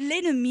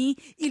 l'ennemi,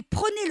 il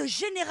prenait le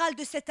général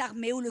de cette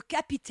armée, ou le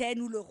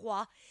capitaine, ou le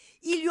roi,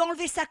 il lui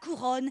enlevait sa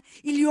couronne,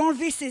 il lui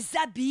enlevait ses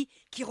habits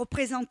qui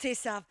représentaient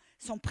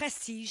son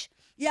prestige,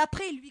 et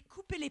après il lui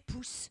coupait les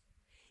pouces,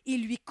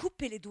 il lui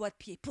coupait les doigts de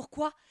pied.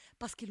 Pourquoi?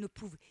 Parce qu'il ne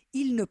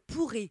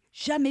pourrait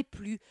jamais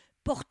plus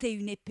porter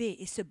une épée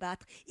et se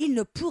battre, il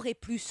ne pourrait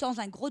plus, sans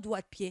un gros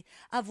doigt de pied,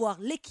 avoir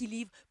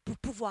l'équilibre pour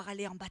pouvoir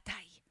aller en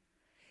bataille.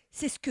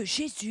 C'est ce que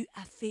Jésus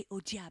a fait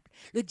au diable.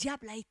 Le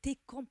diable a été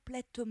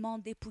complètement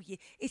dépouillé.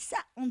 Et ça,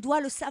 on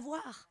doit le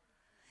savoir.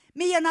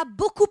 Mais il y en a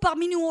beaucoup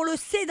parmi nous, on le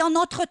sait dans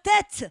notre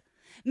tête,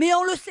 mais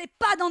on ne le sait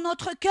pas dans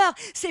notre cœur.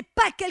 Ce n'est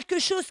pas quelque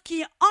chose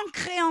qui est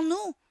ancré en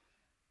nous.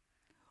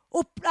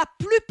 La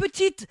plus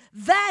petite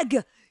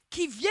vague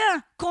qui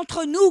vient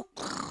contre nous,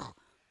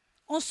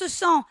 on se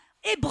sent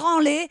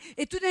ébranlé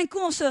et tout d'un coup,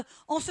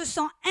 on se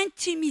sent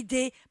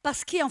intimidé par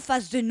ce qui est en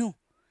face de nous.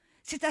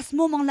 c'est à ce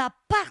moment-là,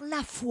 par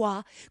la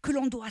foi, que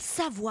l'on doit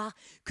savoir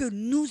que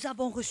nous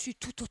avons reçu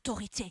toute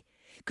autorité,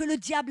 que le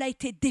diable a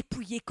été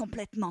dépouillé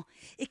complètement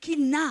et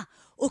qu'il n'a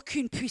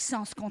aucune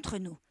puissance contre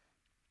nous.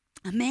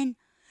 Amen.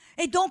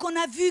 Et donc, on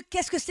a vu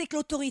qu'est-ce que c'est que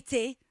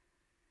l'autorité,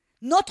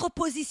 notre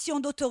position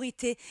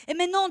d'autorité. Et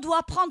maintenant, on doit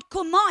apprendre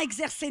comment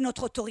exercer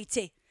notre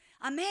autorité.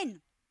 Amen.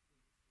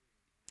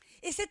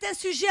 Et c'est un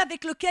sujet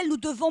avec lequel nous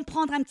devons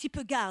prendre un petit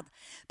peu garde.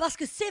 Parce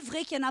que c'est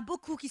vrai qu'il y en a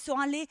beaucoup qui sont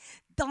allés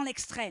dans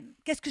l'extrême.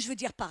 Qu'est-ce que je veux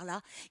dire par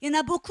là? Il y en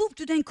a beaucoup,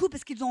 tout d'un coup,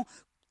 parce qu'ils ont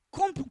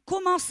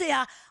commencé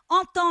à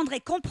entendre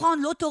et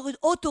comprendre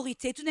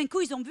l'autorité. Tout d'un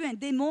coup, ils ont vu un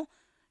démon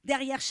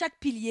derrière chaque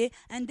pilier,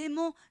 un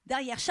démon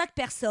derrière chaque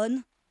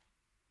personne.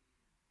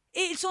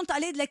 Et ils sont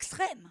allés de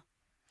l'extrême.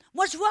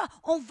 Moi, je vois,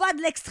 on va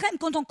de l'extrême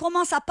quand on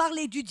commence à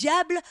parler du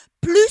diable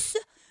plus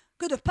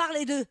que de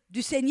parler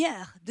du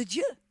Seigneur, de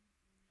Dieu.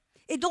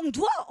 Et donc,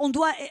 on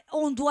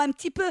doit un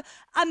petit peu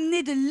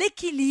amener de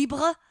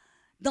l'équilibre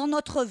dans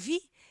notre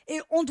vie.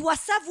 Et on doit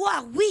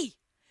savoir, oui,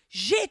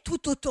 j'ai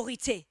toute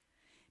autorité.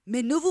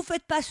 Mais ne vous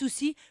faites pas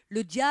souci,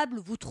 le diable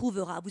vous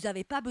trouvera. Vous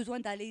n'avez pas besoin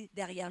d'aller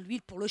derrière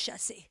lui pour le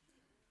chasser.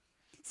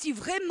 Si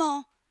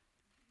vraiment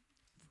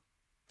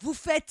vous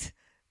faites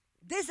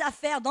des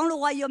affaires dans le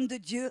royaume de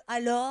Dieu,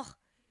 alors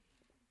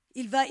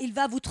il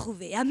va vous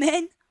trouver.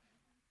 Amen.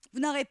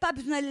 Vous n'aurez pas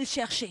besoin d'aller le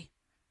chercher.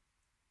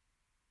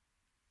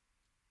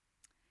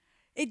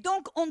 Et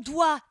donc, on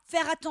doit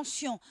faire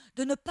attention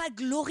de ne pas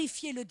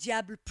glorifier le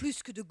diable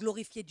plus que de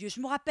glorifier Dieu. Je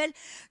me rappelle,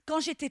 quand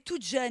j'étais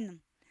toute jeune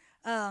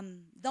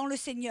dans le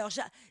Seigneur,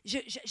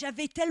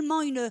 j'avais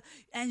tellement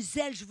un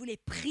zèle, je voulais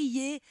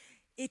prier.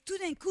 Et tout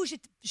d'un coup, je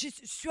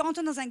suis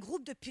rentrée dans un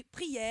groupe de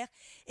prière.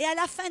 Et à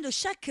la fin de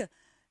chaque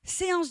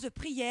séance de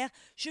prière,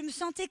 je me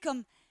sentais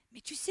comme,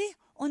 mais tu sais,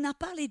 on a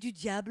parlé du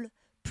diable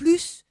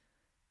plus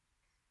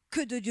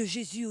que de Dieu,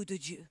 Jésus ou de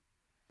Dieu.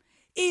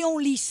 Et on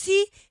lit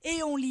ci,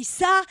 et on lit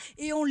ça,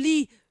 et on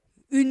lit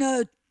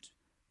un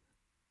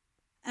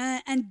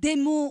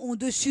démon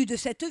au-dessus de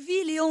cette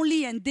ville, et on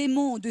lit un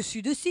démon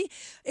au-dessus de ci.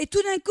 Et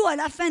tout d'un coup, à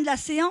la fin de la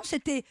séance,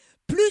 c'était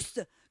plus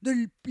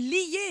de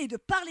lier et de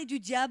parler du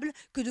diable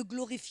que de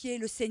glorifier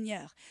le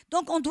Seigneur.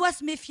 Donc, on doit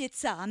se méfier de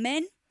ça.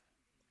 Amen.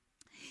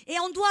 Et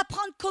on doit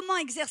apprendre comment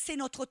exercer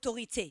notre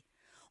autorité.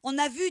 On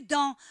a vu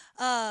dans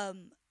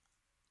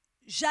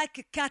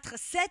Jacques 4,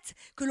 7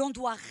 que l'on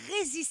doit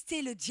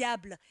résister le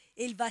diable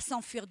et il va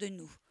s'enfuir de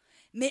nous.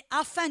 Mais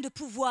afin de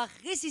pouvoir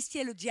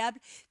résister le diable,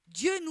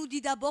 Dieu nous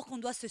dit d'abord qu'on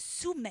doit se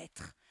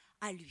soumettre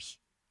à lui.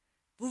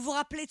 Vous vous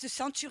rappelez de ce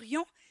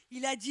centurion?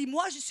 Il a dit,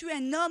 moi je suis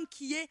un homme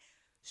qui est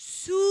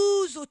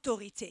sous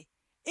autorité.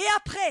 Et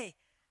après,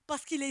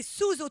 parce qu'il est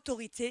sous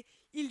autorité,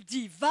 il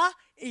dit va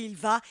et il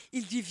va,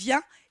 il dit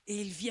viens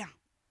et il vient.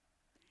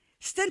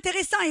 C'est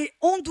intéressant et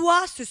on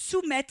doit se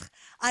soumettre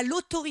à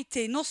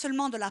l'autorité non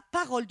seulement de la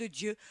parole de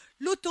Dieu,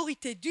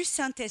 l'autorité du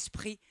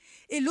Saint-Esprit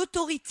et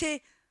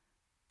l'autorité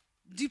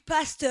du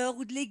pasteur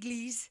ou de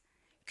l'Église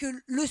que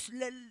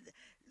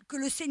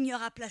le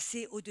Seigneur a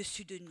placé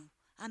au-dessus de nous.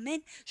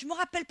 Amen. Je me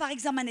rappelle par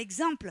exemple un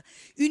exemple,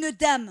 une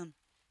dame,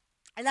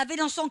 elle avait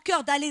dans son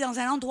cœur d'aller dans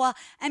un endroit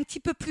un petit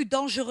peu plus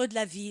dangereux de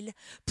la ville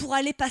pour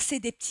aller passer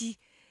des petits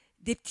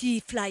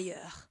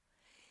flyers.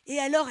 Et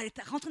alors elle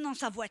est rentrée dans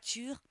sa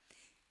voiture.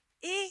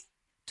 Et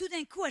tout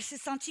d'un coup, elle s'est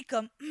sentie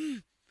comme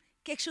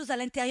quelque chose à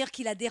l'intérieur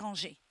qui l'a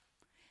dérangée.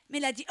 Mais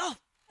elle a dit,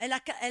 elle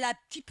a un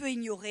petit peu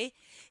ignoré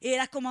et elle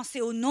a commencé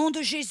au nom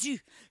de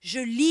Jésus. Je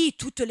lis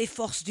toutes les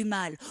forces du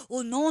mal.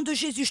 Au nom de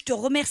Jésus, je te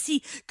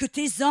remercie que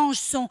tes anges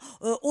sont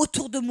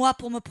autour de moi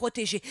pour me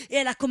protéger. Et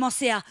elle a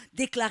commencé à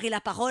déclarer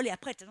la parole et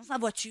après elle était dans sa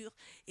voiture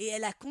et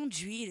elle a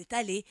conduit, elle est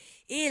allée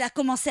et elle a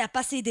commencé à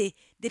passer des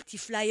petits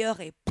flyers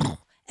et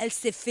elle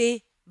s'est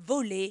fait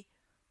voler.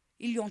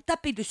 Ils lui ont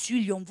tapé dessus,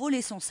 ils lui ont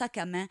volé son sac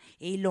à main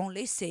et ils l'ont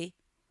laissé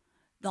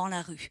dans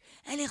la rue.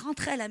 Elle est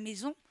rentrée à la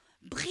maison,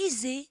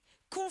 brisée,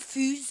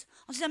 confuse,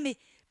 en se disant, mais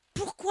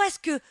pourquoi est-ce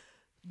que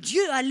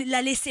Dieu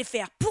l'a laissé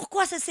faire?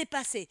 Pourquoi ça s'est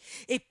passé?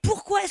 Et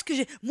pourquoi est-ce que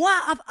moi,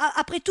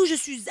 après tout, je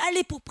suis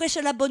allée pour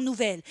prêcher la bonne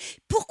nouvelle?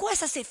 Pourquoi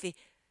ça s'est fait?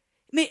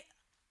 Mais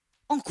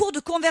en cours de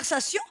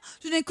conversation,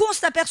 tout d'un coup, on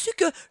s'est aperçu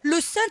que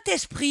le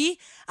Saint-Esprit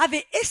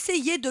avait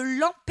essayé de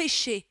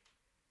l'empêcher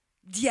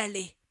d'y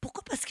aller.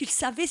 Pourquoi? Parce qu'il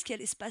savait ce qui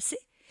allait se passer.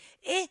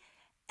 Et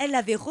elle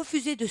avait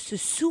refusé de se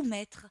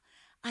soumettre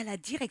à la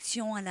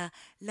direction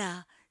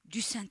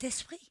du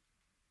Saint-Esprit.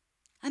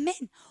 Amen.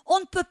 On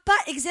ne peut pas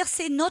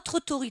exercer notre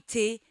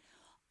autorité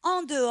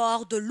en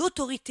dehors de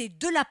l'autorité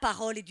de la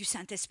parole et du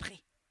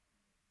Saint-Esprit.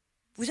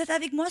 Vous êtes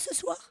avec moi ce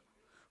soir?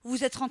 Ou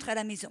vous êtes rentrés à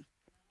la maison?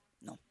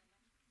 Non.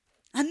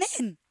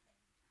 Amen.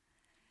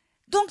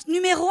 Donc,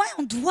 numéro 1,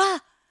 on doit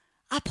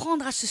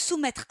apprendre à se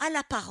soumettre à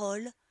la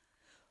parole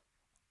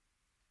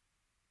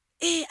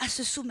et à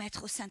se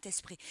soumettre au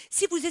Saint-Esprit.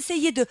 Si vous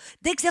essayez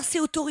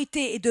d'exercer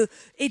autorité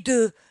et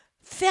de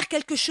faire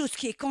quelque chose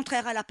qui est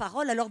contraire à la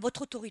parole, alors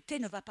votre autorité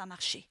ne va pas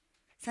marcher.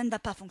 Ça ne va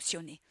pas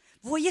fonctionner.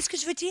 Vous voyez ce que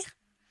je veux dire?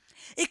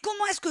 Et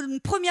comment est-ce que,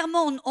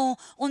 premièrement,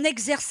 on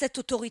exerce cette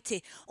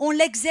autorité? On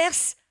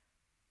l'exerce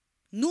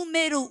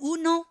numéro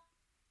 1.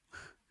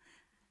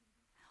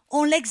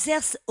 on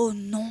l'exerce au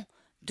nom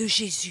de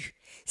Jésus.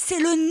 C'est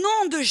le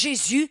nom de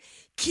Jésus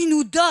qui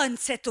nous donne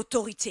cette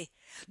autorité.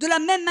 De la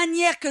même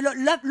manière que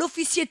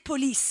l'officier de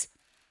police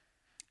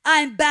a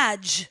un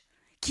badge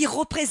qui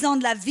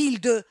représente la ville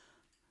de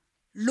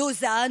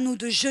Lausanne ou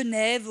de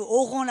Genève,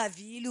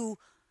 Oron-la-Ville,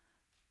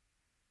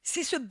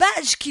 c'est ce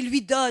badge qui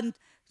lui donne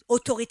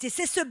autorité.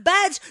 C'est ce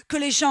badge que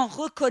les gens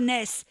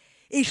reconnaissent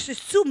et ils se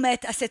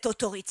soumettent à cette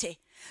autorité.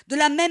 De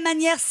la même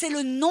manière, c'est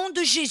le nom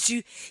de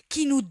Jésus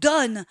qui nous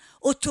donne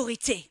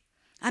autorité.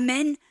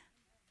 Amen.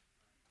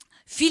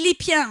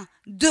 Philippiens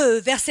 2,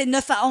 versets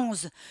 9 à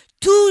 11.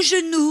 Tout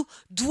genou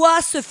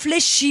doit se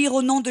fléchir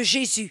au nom de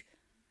Jésus.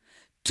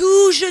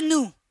 Tout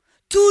genou,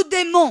 tout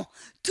démon,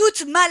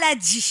 toute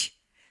maladie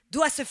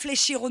doit se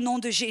fléchir au nom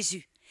de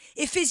Jésus.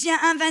 Éphésiens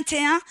 1,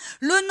 21.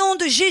 Le nom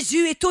de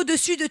Jésus est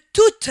au-dessus de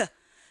toute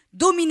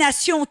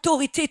domination,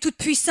 autorité, toute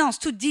puissance,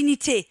 toute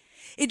dignité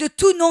et de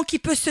tout nom qui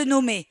peut se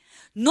nommer,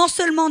 non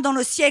seulement dans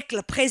le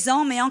siècle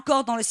présent, mais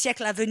encore dans le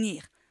siècle à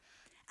venir.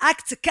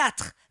 Acte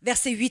 4,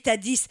 versets 8 à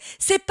 10.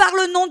 C'est par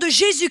le nom de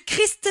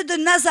Jésus-Christ de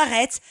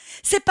Nazareth,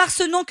 c'est par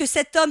ce nom que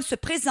cet homme se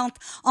présente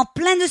en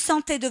pleine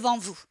santé devant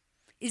vous.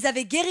 Ils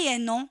avaient guéri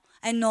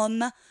un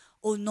homme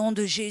au nom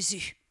de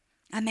Jésus.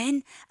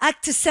 Amen.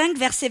 Acte 5,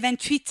 verset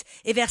 28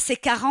 et verset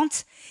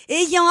 40.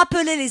 Ayant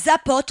appelé les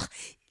apôtres,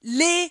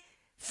 les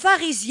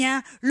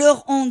pharisiens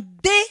leur ont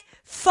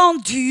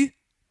défendu,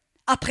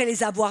 après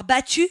les avoir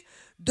battus,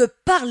 de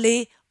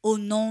parler au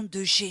nom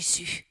de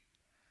Jésus.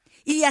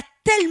 Il y a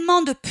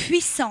tellement de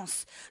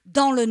puissance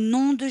dans le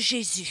nom de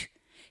Jésus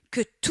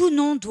que tout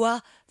nom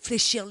doit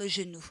fléchir le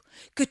genou,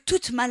 que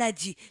toute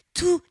maladie,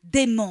 tout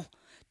démon,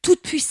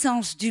 toute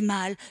puissance du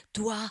mal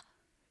doit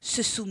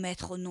se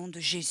soumettre au nom de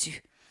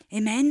Jésus.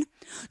 Amen.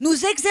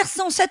 Nous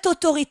exerçons cette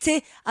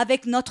autorité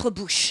avec notre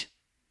bouche.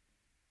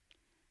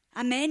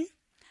 Amen.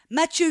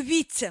 Matthieu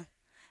 8,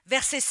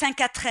 versets 5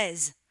 à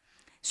 13.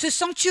 Ce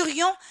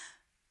centurion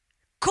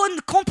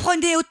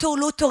comprenait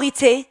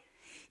l'autorité,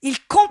 il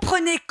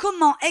comprenait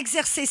comment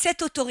exercer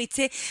cette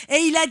autorité et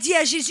il a dit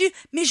à Jésus,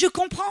 mais je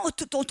comprends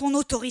ton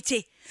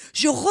autorité.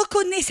 Je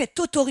reconnais cette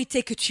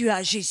autorité que tu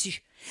as,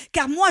 Jésus.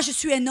 Car moi, je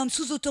suis un homme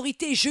sous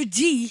autorité. Je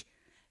dis,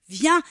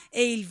 viens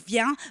et il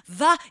vient,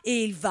 va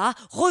et il va,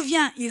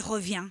 reviens, il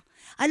revient.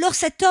 Alors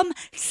cet homme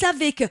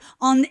savait que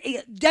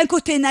d'un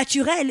côté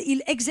naturel,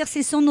 il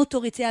exerçait son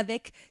autorité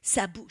avec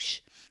sa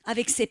bouche,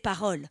 avec ses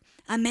paroles.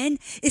 Amen.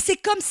 Et c'est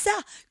comme ça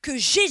que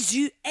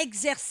Jésus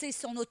exerçait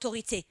son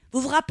autorité.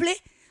 Vous vous rappelez,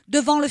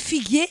 devant le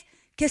figuier,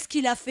 qu'est-ce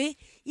qu'il a fait?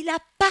 Il a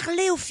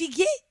parlé au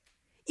figuier.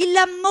 Il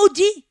l'a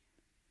maudit.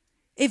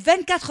 Et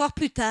 24 heures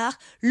plus tard,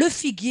 le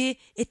figuier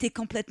était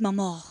complètement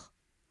mort.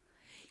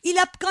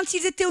 Quand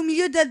ils étaient au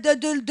milieu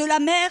de la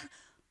mer,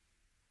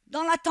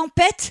 dans la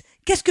tempête,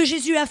 qu'est-ce que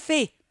Jésus a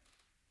fait?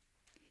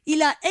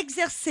 Il a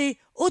exercé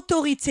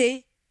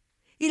autorité.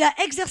 Il a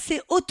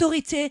exercé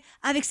autorité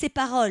avec ses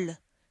paroles.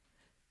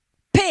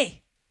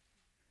 Paix.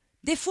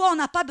 Des fois, on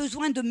n'a pas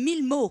besoin de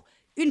 1000 mots,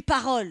 une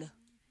parole.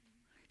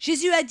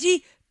 Jésus a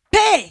dit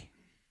paix.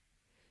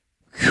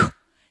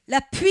 La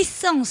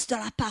puissance de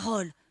la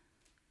parole.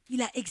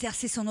 Il a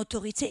exercé son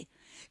autorité.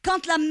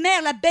 Quand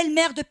la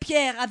belle-mère de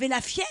Pierre avait la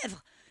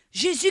fièvre,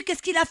 Jésus,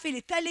 qu'est-ce qu'il a fait? Il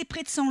est allé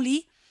près de son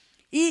lit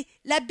et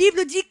la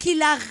Bible dit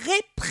qu'il a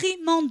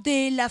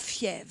réprimandé la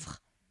fièvre.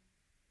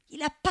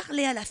 Il a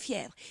parlé à la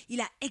fièvre.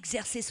 Il a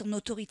exercé son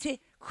autorité.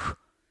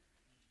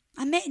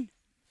 Amen.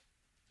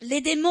 Les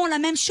démons, la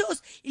même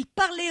chose. Il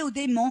parlait aux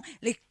démons,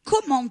 les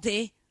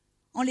commandait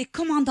en les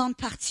commandant de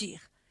partir.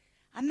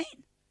 Amen.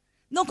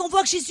 Donc on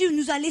voit que Jésus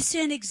nous a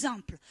laissé un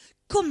exemple.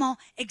 Comment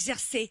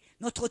exercer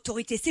notre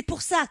autorité? C'est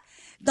pour ça,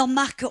 dans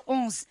Marc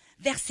 11,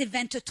 verset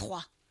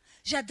 23,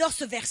 j'adore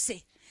ce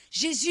verset.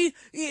 Jésus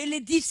et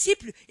les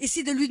disciples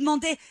essaient de lui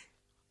demander,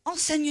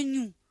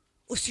 enseigne-nous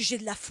au sujet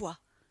de la foi.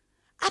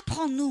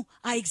 Apprends-nous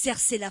à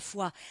exercer la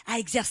foi, à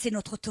exercer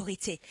notre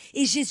autorité.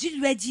 Et Jésus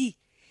lui a dit,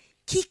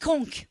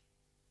 quiconque,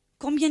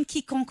 combien de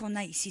quiconque on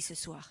a ici ce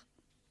soir?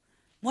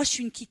 Moi, je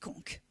suis une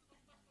quiconque.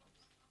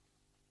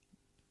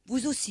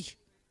 Vous aussi.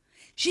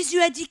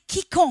 Jésus a dit,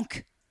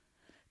 quiconque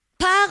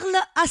parle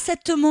à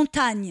cette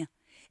montagne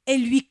et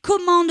lui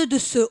commande de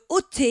se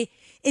ôter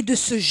et de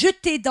se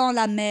jeter dans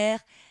la mer,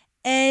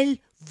 elle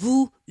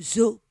vous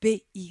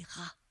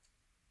obéira.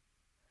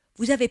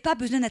 Vous n'avez pas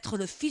besoin d'être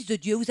le Fils de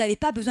Dieu, vous n'avez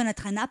pas besoin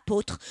d'être un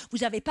apôtre, vous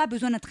n'avez pas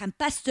besoin d'être un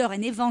pasteur,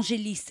 un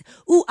évangéliste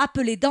ou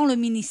appelé dans le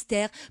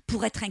ministère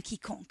pour être un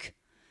quiconque.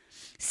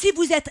 Si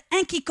vous êtes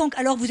un quiconque,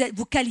 alors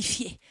vous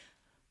qualifiez.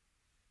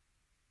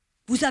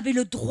 Vous avez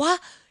le droit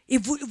et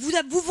vous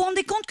vous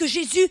rendez compte que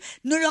Jésus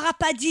ne leur a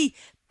pas dit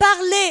 «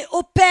 Parlez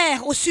au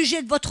Père au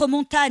sujet de votre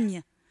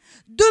montagne.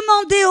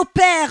 Demandez au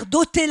Père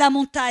d'ôter la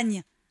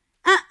montagne. »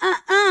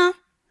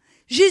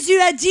 Jésus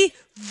a dit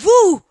 «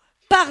 Vous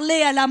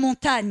parlez à la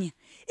montagne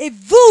et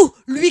vous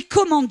lui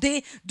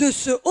commandez de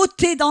se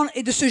ôter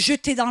et de se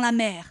jeter dans la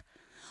mer. »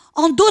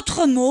 En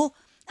d'autres mots,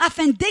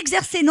 afin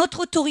d'exercer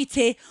notre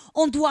autorité,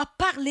 on doit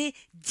parler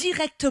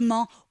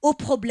directement aux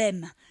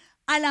problèmes,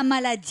 à la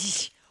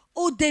maladie,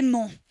 aux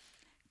démons.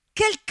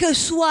 quelle que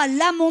soit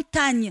la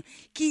montagne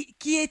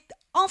qui est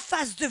en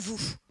face de vous,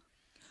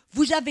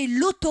 vous avez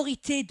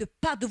l'autorité de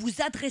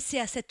vous adresser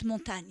à cette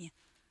montagne.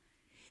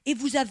 Et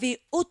vous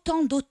avez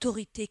autant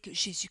d'autorité que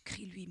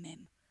Jésus-Christ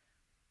lui-même.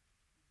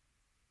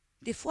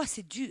 Des fois,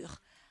 c'est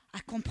dur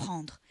à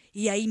comprendre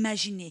et à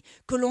imaginer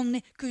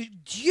que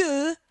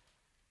Dieu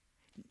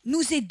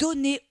nous ait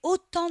donné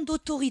autant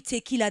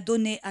d'autorité qu'il a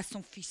donné à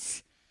son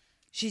Fils,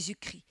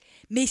 Jésus-Christ.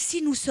 Mais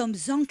si nous sommes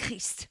en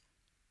Christ,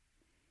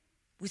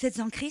 vous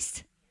êtes en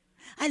Christ ?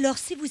 Alors,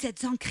 si vous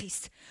êtes en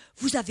Christ,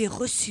 vous avez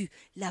reçu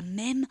la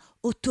même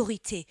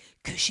autorité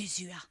que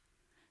Jésus a.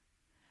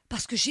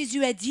 Parce que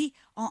Jésus a dit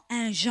en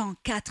 1 Jean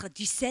 4,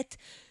 17,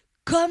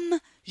 « Comme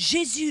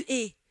Jésus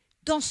est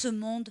dans ce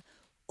monde,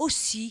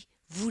 aussi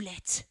vous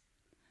l'êtes. »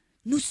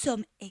 Nous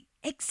sommes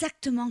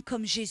exactement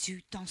comme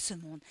Jésus dans ce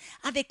monde,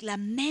 avec la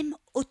même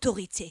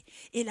autorité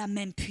et la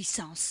même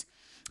puissance.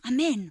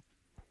 Amen.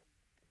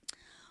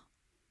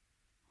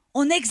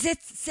 On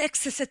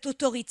exerce cette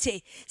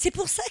autorité. C'est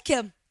pour ça que,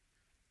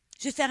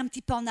 je vais faire un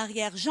petit pas en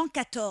arrière, Jean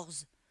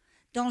 14,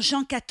 dans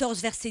Jean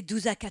 14, versets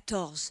 12 à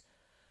 14.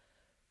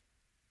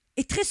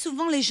 Et très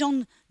souvent, les gens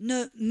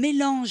ne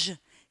mélangent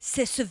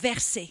ce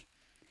verset.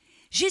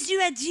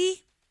 Jésus a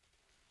dit,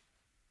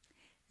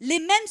 « Les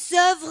mêmes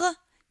œuvres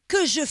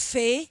que je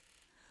fais,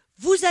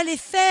 vous allez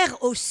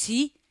faire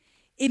aussi,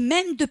 et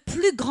même de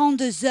plus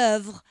grandes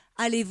œuvres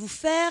allez-vous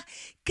faire,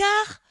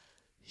 car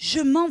je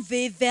m'en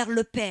vais vers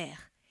le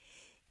Père.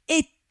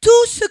 Et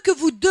tout ce que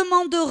vous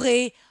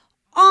demanderez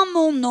en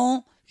mon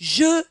nom,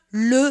 je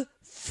le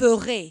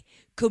ferai,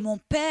 que mon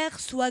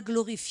Père soit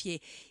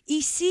glorifié. »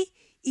 Ici,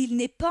 il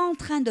n'est pas en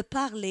train de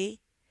parler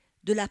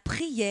de la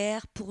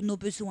prière pour nos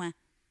besoins,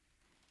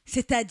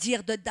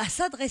 c'est-à-dire de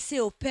s'adresser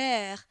au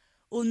Père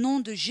au nom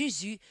de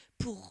Jésus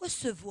pour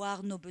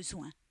recevoir nos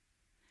besoins.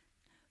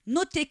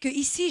 Notez que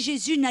ici,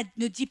 Jésus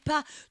ne dit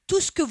pas « tout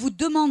ce que vous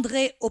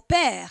demanderez au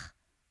Père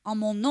en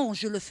mon nom,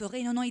 je le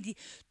ferai ». Non, il dit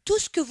 « tout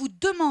ce que vous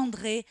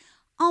demanderez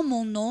en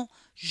mon nom,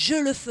 je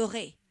le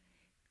ferai ».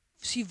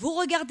 Si vous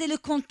regardez le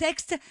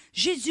contexte,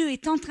 Jésus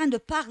est en train de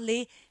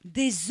parler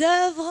des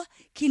œuvres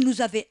qu'il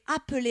nous avait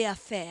appelés à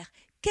faire.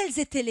 Quelles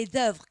étaient les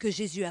œuvres que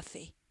Jésus a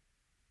fait?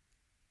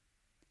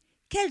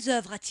 Quelles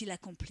œuvres a-t-il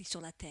accomplies sur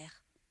la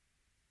terre?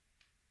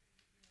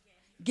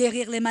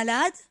 Guérir les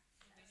malades,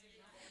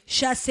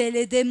 chasser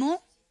les démons,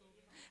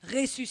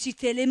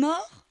 ressusciter les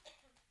morts,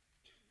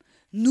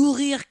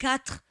 nourrir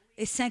 4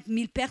 et 5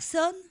 000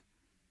 personnes,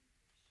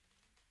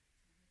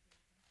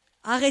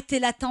 arrêter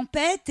la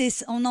tempête, et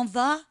on en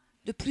va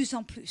de plus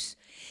en plus.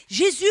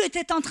 Jésus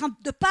était en train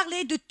de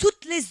parler de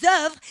toutes les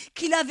œuvres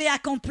qu'il avait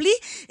accomplies,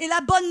 et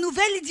la bonne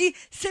nouvelle, il dit,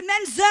 ces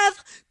mêmes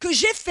œuvres que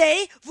j'ai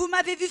faites, vous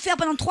m'avez vu faire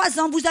pendant 3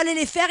 ans, vous allez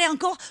les faire, et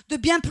encore de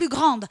bien plus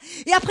grandes.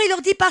 Et après il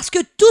leur dit, parce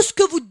que tout ce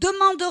que vous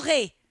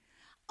demanderez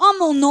en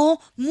mon nom,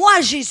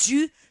 moi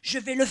Jésus, je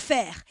vais le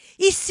faire.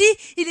 Ici,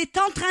 il est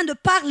en train de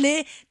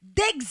parler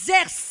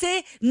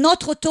d'exercer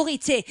notre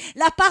autorité.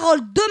 La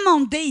parole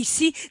demandée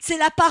ici, c'est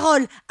la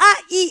parole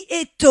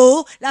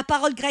aieto, la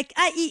parole grecque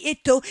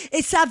aieto,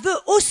 et ça veut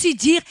aussi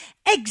dire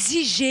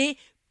exiger,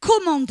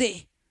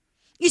 commander.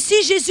 Ici,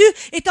 Jésus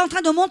est en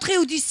train de montrer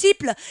aux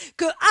disciples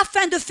que,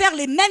 afin de faire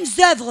les mêmes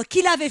œuvres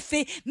qu'il avait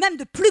fait, même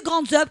de plus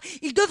grandes œuvres,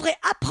 ils devraient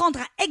apprendre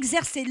à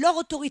exercer leur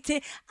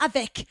autorité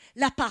avec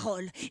la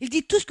parole. Il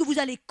dit tout ce que vous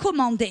allez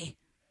commander.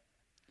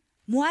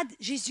 Moi,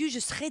 Jésus, je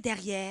serai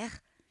derrière.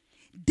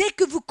 Dès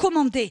que vous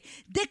commandez,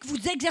 dès que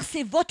vous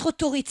exercez votre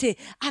autorité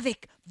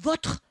avec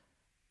votre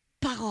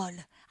parole,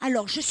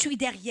 alors je suis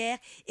derrière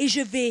et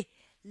je vais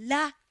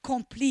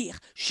l'accomplir.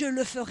 Je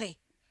le ferai.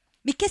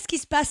 Mais qu'est-ce qui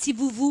se passe si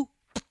vous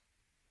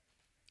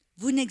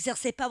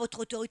n'exercez pas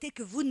votre autorité,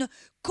 que vous ne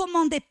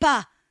commandez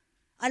pas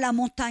à la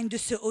montagne de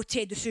se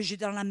ôter, de se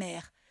jeter dans la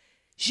mer?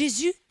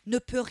 Jésus ne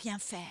peut rien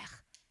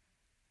faire.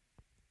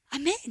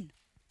 Amen.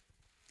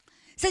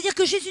 C'est-à-dire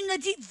que Jésus nous a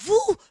dit,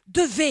 vous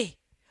devez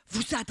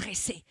vous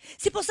adresser.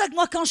 C'est pour ça que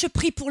moi, quand je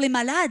prie pour les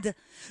malades,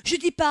 je ne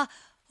dis pas,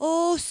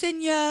 oh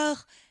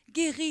Seigneur,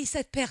 guéris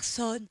cette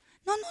personne.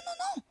 Non, non, non,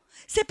 non.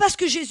 C'est pas ce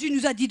que Jésus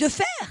nous a dit de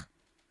faire.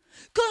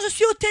 Quand je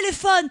suis au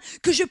téléphone,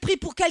 que je prie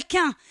pour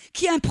quelqu'un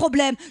qui a un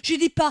problème, je ne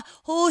dis pas,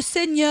 oh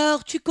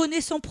Seigneur, tu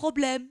connais son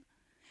problème.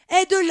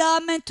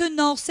 Aide-la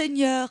maintenant,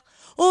 Seigneur.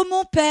 Oh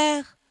mon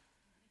Père,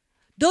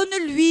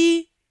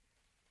 donne-lui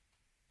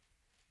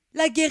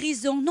la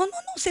guérison. Non, non,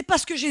 non, c'est pas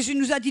ce que Jésus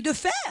nous a dit de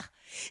faire.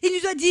 Il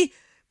nous a dit,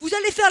 vous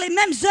allez faire les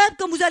mêmes œuvres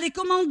quand vous allez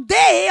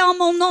commander en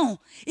mon nom.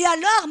 Et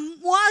alors,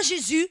 moi,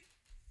 Jésus,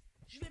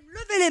 je vais me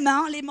lever les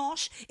mains, les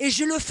manches, et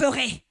je le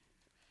ferai.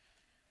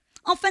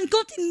 En fin de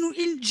compte,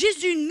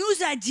 Jésus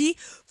nous a dit,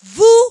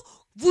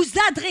 vous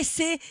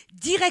adressez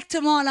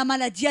directement à la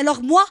maladie.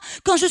 Alors moi,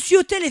 quand je suis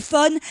au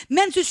téléphone,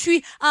 même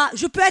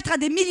je peux être à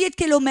des milliers de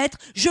kilomètres,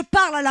 je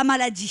parle à la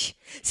maladie.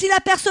 Si la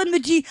personne me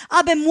dit,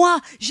 ah ben moi,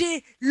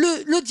 j'ai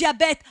le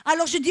diabète,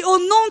 alors je dis, au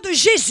nom de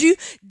Jésus,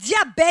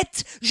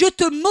 diabète, je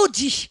te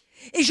maudis.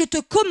 Et je te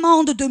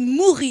commande de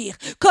mourir,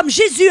 comme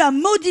Jésus a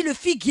maudit le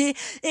figuier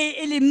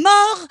et les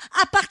morts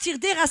à partir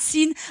des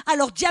racines.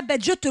 Alors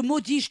diabète, je te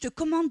maudis, je te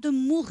commande de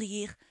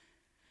mourir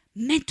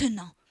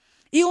maintenant.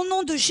 Et au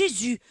nom de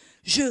Jésus,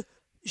 je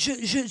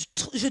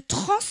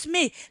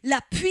transmets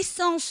la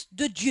puissance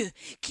de Dieu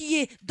qui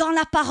est dans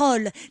la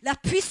parole, la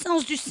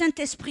puissance du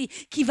Saint-Esprit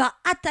qui va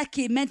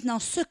attaquer maintenant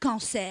ce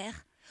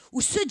cancer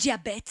ou ce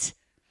diabète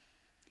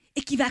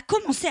et qui va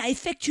commencer à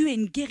effectuer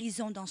une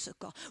guérison dans ce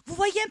corps. Vous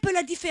voyez un peu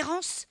la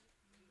différence?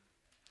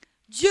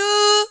 Dieu,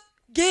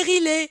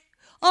 guéris-les,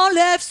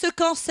 enlève ce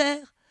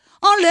cancer,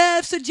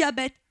 enlève ce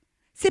diabète.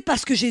 C'est pas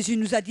ce que Jésus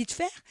nous a dit de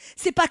faire.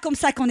 C'est pas comme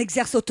ça qu'on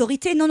exerce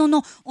autorité. Non, non,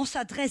 non. On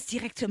s'adresse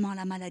directement à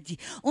la maladie.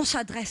 On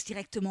s'adresse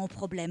directement au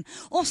problème.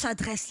 On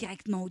s'adresse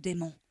directement aux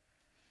démons.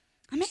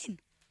 Amen.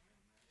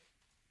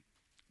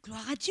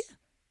 Gloire à Dieu.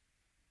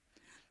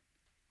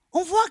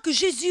 On voit que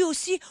Jésus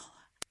aussi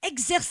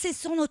exerçait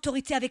son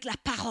autorité avec la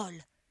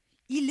parole.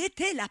 Il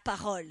était la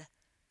parole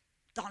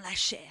dans la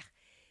chair.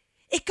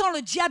 Et quand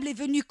le diable est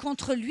venu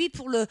contre lui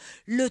pour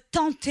le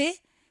tenter,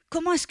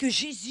 comment est-ce que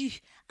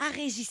Jésus a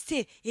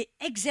résisté et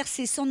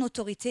exercé son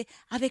autorité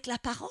avec la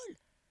parole?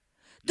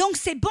 Donc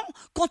c'est bon,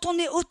 quand on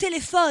est au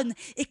téléphone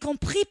et qu'on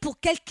prie pour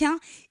quelqu'un,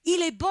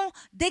 il est bon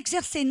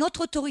d'exercer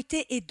notre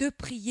autorité et de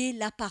prier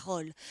la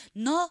parole.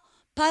 Non,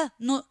 pas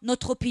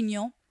notre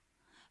opinion,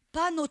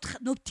 pas nos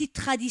petites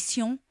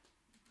traditions.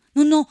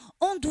 Non, non,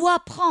 on doit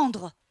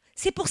prendre.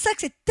 C'est pour ça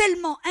que c'est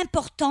tellement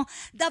important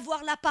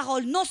d'avoir la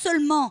parole, non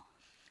seulement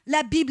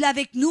la Bible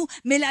avec nous,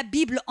 mais la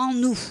Bible en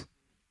nous.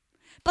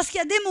 Parce qu'il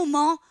y a des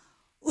moments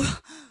où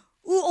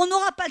on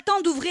n'aura pas le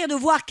temps d'ouvrir, de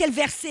voir quel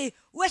verset.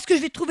 Où est-ce que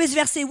je vais trouver ce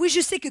verset? Oui, je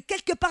sais que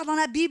quelque part dans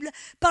la Bible,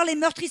 par les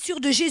meurtrissures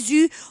de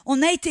Jésus,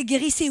 on a été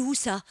guéri. C'est où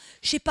ça?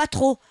 Je ne sais pas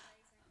trop.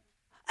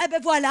 Eh bien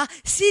voilà,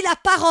 si la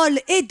parole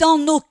est dans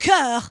nos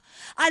cœurs,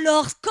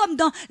 alors comme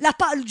dans la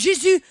parole,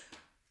 Jésus,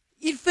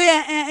 il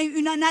fait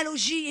une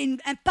analogie,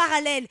 un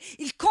parallèle.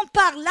 Il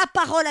compare la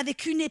parole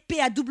avec une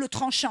épée à double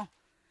tranchant.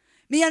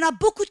 Mais il y en a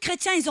beaucoup de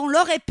chrétiens, ils ont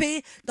leur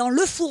épée dans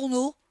le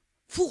fourreau,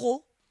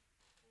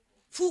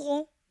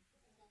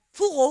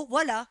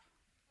 voilà.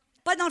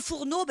 Pas dans le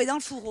fourneau, mais dans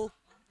le fourreau.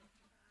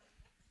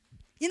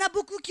 Il y en a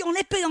beaucoup qui ont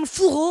l'épée dans le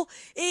fourreau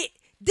et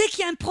dès qu'il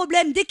y a un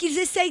problème, dès qu'ils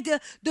essayent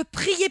de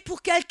prier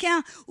pour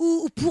quelqu'un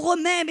ou pour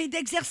eux-mêmes et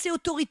d'exercer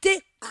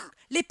autorité,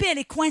 l'épée, elle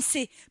est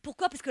coincée.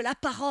 Pourquoi? Parce que la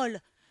parole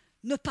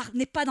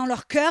n'est pas dans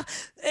leur cœur.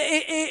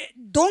 Et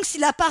donc, si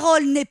la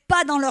parole n'est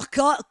pas dans leur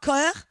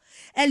cœur,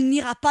 elle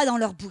n'ira pas dans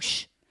leur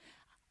bouche.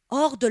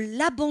 Or, de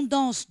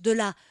l'abondance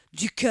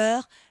du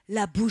cœur,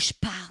 la bouche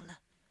parle.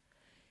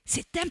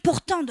 C'est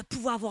important de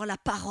pouvoir avoir la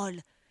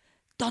parole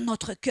dans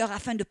notre cœur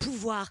afin de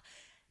pouvoir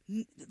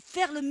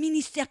faire le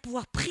ministère,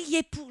 pouvoir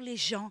prier pour les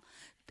gens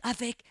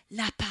avec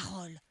la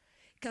parole.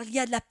 Car il y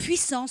a de la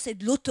puissance et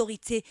de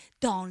l'autorité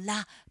dans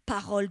la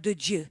parole de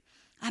Dieu.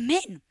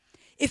 Amen.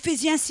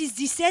 Éphésiens 6,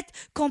 17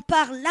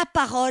 compare la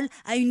parole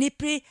à une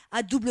épée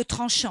à double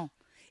tranchant.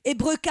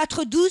 Hébreux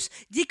 4, 12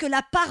 dit que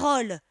la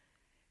parole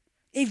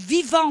est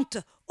vivante,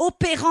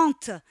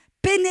 opérante,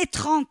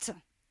 pénétrante.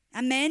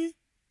 Amen.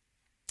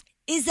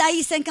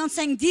 Ésaïe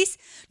 55, 10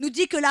 nous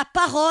dit que la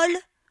parole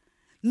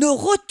ne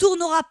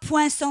retournera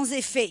point sans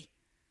effet.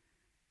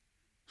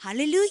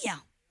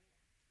 Alléluia.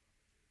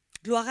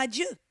 Gloire à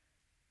Dieu.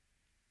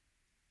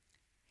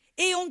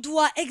 Et on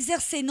doit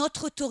exercer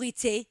notre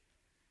autorité,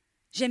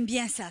 j'aime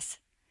bien ça,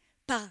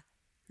 par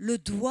le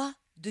doigt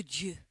de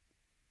Dieu.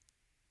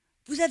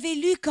 Vous avez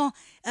lu quand,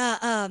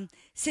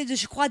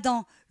 je crois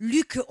dans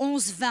Luc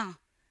 11, 20.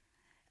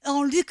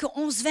 En Luc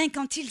 11, 20,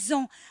 quand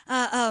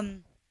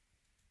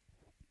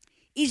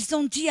ils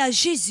ont dit à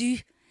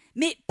Jésus,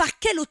 mais par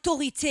quelle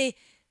autorité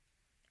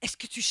est-ce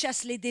que tu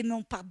chasses les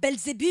démons? Par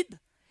Belzébub?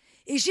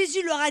 Et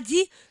Jésus leur a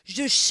dit,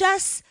 je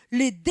chasse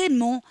les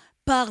démons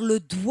par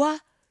le doigt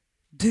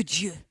de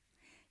Dieu.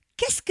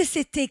 Qu'est-ce que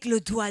c'était que le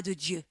doigt de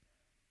Dieu?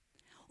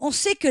 On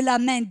sait que la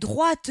main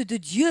droite de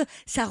Dieu,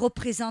 ça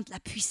représente la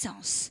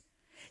puissance.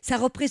 Ça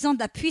représente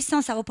la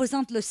puissance, ça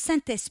représente le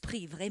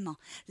Saint-Esprit, vraiment,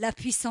 la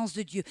puissance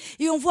de Dieu.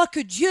 Et on voit que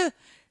Dieu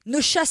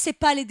ne chassait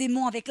pas les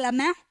démons avec la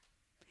main,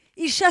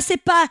 il ne chassait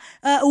pas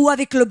ou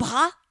avec le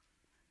bras,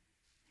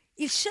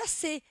 il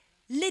chassait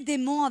les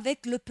démons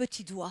avec le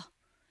petit doigt.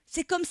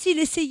 C'est comme s'il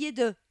essayait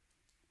de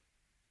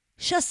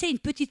chasser une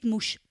petite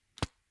mouche.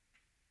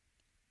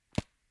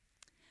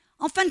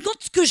 En fin de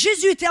compte, ce que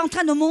Jésus était en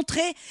train de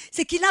montrer,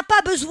 c'est qu'il n'a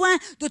pas besoin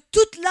de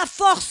toute la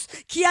force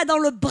qu'il y a dans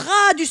le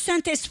bras du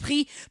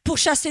Saint-Esprit pour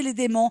chasser les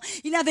démons.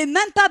 Il n'avait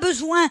même pas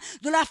besoin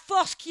de la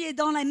force qui est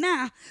dans les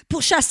mains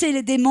pour chasser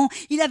les démons.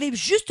 Il avait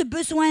juste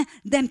besoin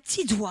d'un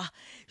petit doigt.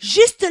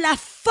 Juste la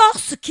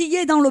force qui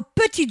est dans le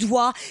petit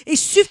doigt est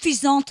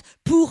suffisante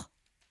pour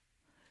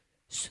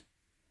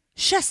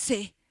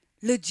chasser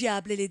le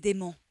diable et les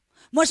démons.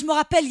 Moi, je me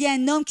rappelle, il y a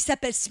un homme qui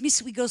s'appelle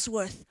Smith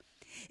Wigglesworth.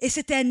 Et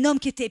c'était un homme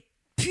qui était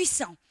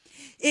puissant.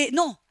 Et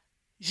non,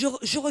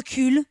 je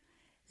recule.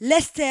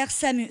 Lester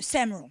Samuel.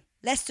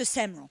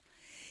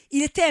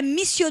 Il était un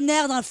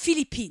missionnaire dans les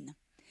Philippines.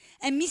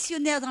 un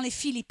missionnaire dans les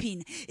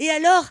Philippines. Et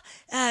alors,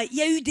 il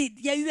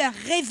y a eu un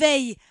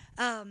réveil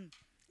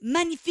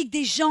magnifique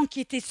des gens qui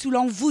étaient sous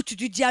l'envoûte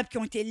du diable, qui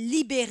ont été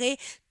libérés.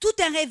 Tout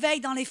un réveil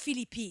dans les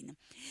Philippines.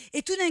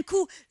 Et tout d'un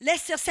coup,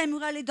 Lester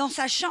Samuel est dans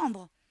sa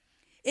chambre.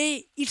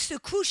 Et il se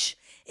couche.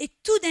 Et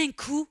tout d'un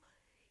coup,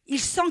 il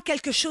sent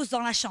quelque chose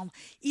dans la chambre.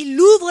 Il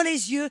ouvre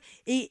les yeux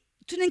et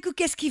tout d'un coup,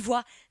 qu'est-ce qu'il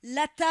voit?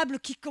 La table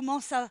qui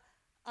commence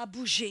à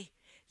bouger.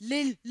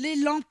 Les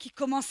lampes qui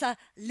commencent à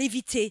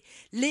léviter,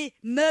 les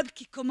meubles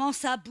qui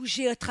commencent à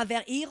bouger à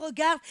travers. Et il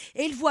regarde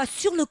et il voit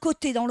sur le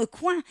côté, dans le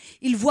coin,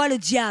 il voit le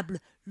diable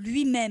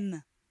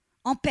lui-même,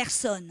 en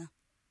personne.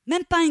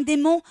 Même pas un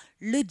démon,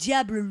 le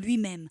diable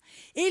lui-même.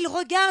 Et il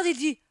regarde et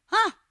dit, «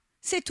 Ah,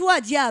 c'est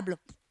toi, diable !»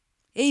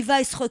 Et il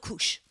va et se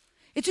recouche.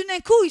 Et tout d'un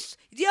coup,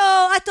 il dit, «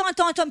 Oh,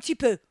 attends un petit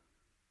peu.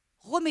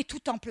 Remets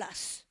tout en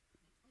place. »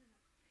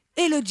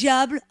 Et le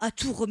diable a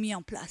tout remis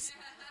en place.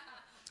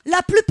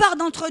 La plupart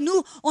d'entre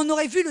nous, on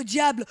aurait vu le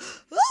diable.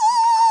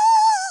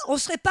 On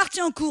serait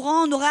parti en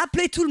courant, on aurait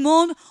appelé tout le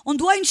monde. On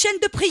doit une chaîne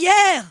de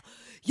prière.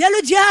 Il y a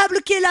le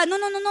diable qui est là. Non,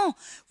 non, non,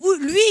 non.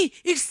 Lui,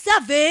 il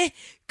savait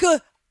que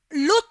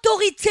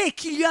l'autorité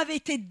qui lui avait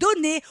été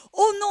donnée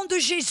au nom de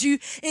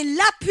Jésus et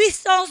la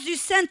puissance du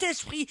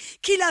Saint-Esprit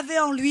qu'il avait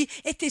en lui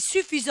était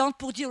suffisante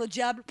pour dire au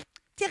diable,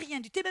 t'es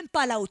rien, tu n'es même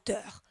pas à la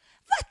hauteur.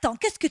 Va-t'en,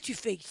 qu'est-ce que tu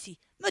fais ici?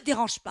 Me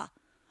dérange pas.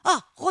 Ah,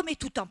 remets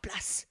tout en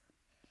place.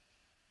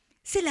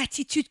 C'est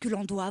l'attitude que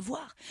l'on doit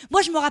avoir.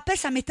 Moi, je me rappelle,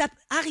 ça m'est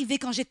arrivé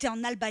quand j'étais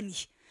en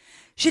Albanie.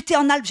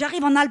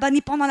 J'arrive en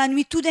Albanie pendant la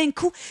nuit, tout d'un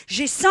coup,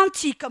 j'ai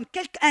senti comme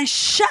un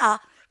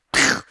chat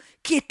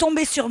qui est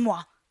tombé sur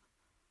moi.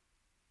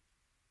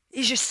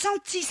 Et j'ai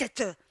senti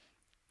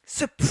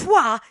ce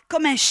poids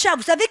comme un chat.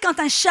 Vous savez, quand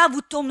un chat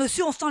vous tombe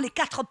dessus, on sent les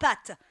 4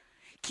 pattes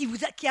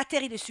qui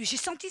atterrit dessus. J'ai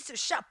senti ce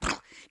chat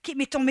qui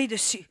m'est tombé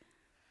dessus.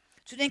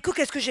 Tout d'un coup,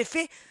 qu'est-ce que j'ai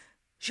fait?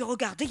 J'ai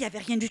regardé, il n'y avait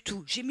rien du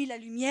tout. J'ai mis la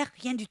lumière,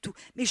 rien du tout.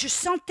 Mais je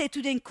sentais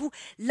tout d'un coup,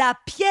 la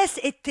pièce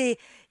était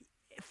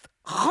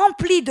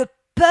remplie de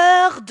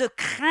peur, de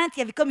crainte. Il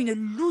y avait comme une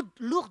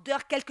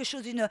lourdeur, quelque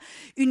chose,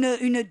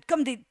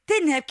 comme des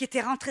ténèbres qui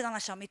étaient rentrées dans la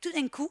chambre. Et tout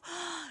d'un coup,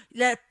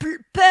 la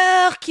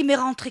peur qui m'est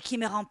rentrée, qui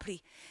m'est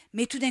remplie.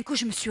 Mais tout d'un coup,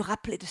 je me suis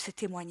rappelé de ce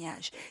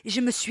témoignage. Et je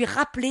me suis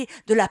rappelé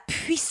de la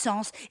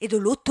puissance et de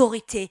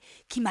l'autorité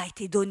qui m'a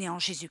été donnée en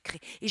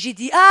Jésus-Christ. Et j'ai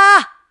dit,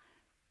 ah!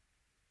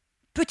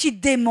 Petit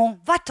démon,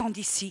 va-t'en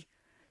d'ici.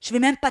 Je ne vais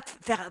même pas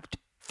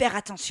faire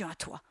attention à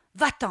toi.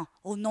 Va-t'en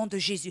au nom de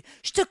Jésus.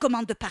 Je te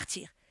commande de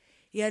partir.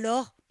 Et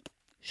alors,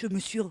 je me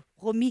suis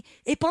remis.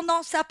 Et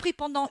ça a pris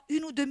pendant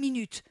 1 ou 2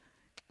 minutes.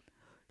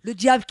 Le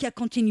diable qui a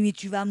continué,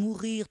 tu vas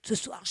mourir ce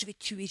soir, je vais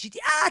te tuer. J'ai dit,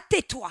 ah,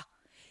 tais-toi.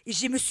 Et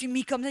je me suis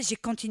mis comme ça, j'ai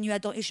continué à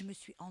dormir et je me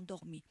suis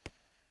endormie.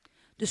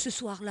 De ce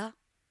soir-là,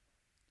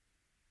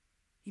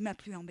 il ne m'a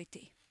plus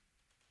embêté.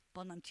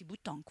 Pendant un petit bout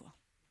de temps, quoi.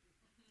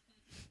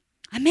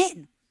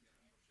 Amen.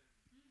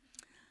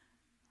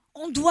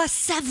 On doit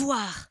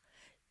savoir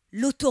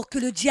que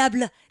le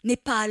diable n'est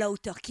pas à la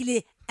hauteur, qu'il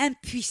est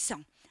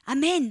impuissant.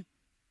 Amen.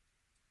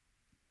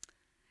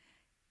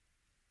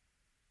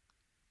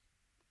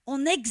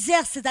 On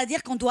exerce,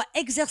 c'est-à-dire qu'on doit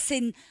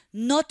exercer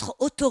notre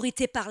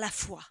autorité par la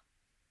foi.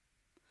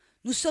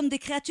 Nous sommes des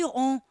créatures,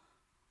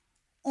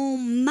 on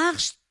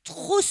marche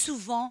trop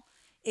souvent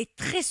et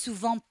très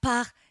souvent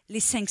par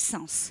les 5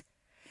 sens.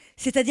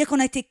 C'est-à-dire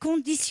qu'on a été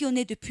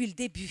conditionné depuis le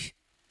début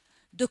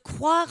de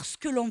croire ce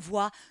que l'on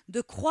voit,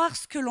 de croire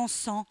ce que l'on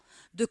sent,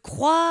 de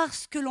croire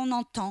ce que l'on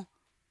entend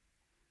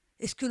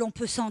et ce que l'on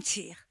peut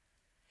sentir.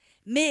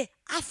 Mais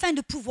afin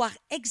de pouvoir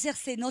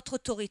exercer notre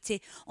autorité,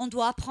 on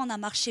doit apprendre à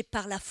marcher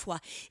par la foi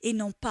et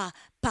non pas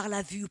par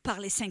la vue ou par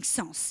les 5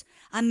 sens.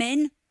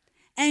 Amen.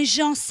 1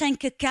 Jean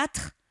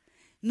 5,4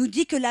 nous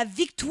dit que la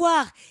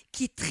victoire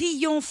qui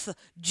triomphe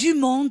du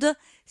monde,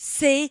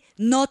 c'est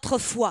notre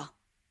foi.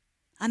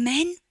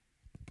 Amen.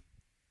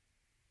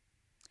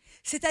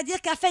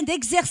 C'est-à-dire qu'afin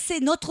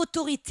d'exercer notre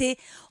autorité,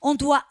 on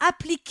doit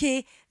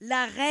appliquer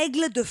la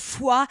règle de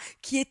foi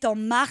qui est en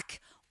Marc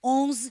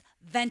 11,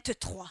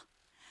 23.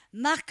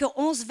 Marc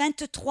 11,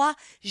 23,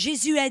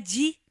 Jésus a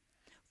dit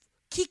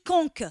 «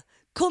 Quiconque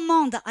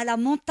commande à la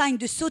montagne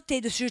de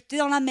sauter, de se jeter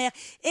dans la mer,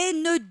 et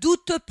ne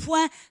doute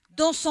point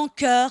dans son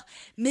cœur,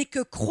 mais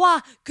que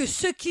croit que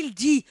ce qu'il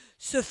dit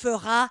se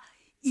fera,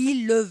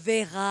 il le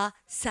verra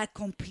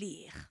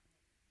s'accomplir. »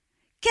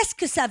 Qu'est-ce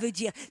que ça veut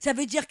dire? Ça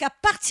veut dire qu'à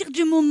partir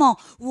du moment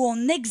où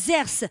on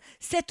exerce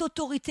cette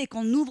autorité,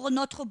 qu'on ouvre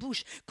notre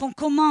bouche, qu'on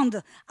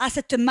commande à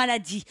cette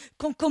maladie,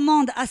 qu'on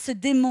commande à ce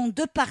démon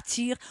de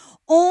partir,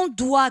 on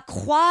doit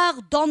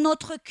croire dans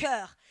notre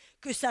cœur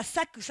que ça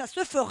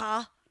se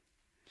fera,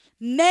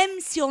 même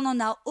si on n'en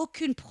a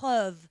aucune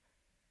preuve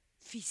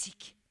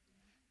physique.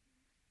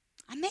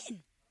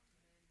 Amen.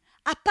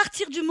 À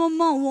partir du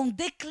moment où on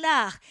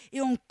déclare et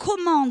on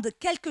commande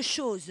quelque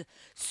chose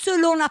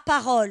selon la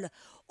parole,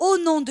 au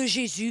nom de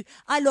Jésus,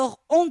 alors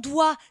on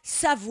doit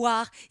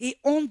savoir et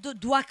on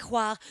doit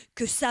croire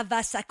que ça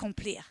va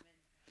s'accomplir.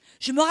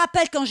 Je me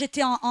rappelle quand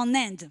j'étais en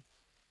Inde,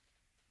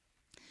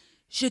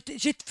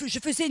 je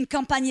faisais une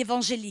campagne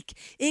évangélique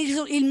et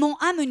ils m'ont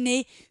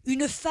amené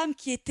une femme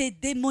qui était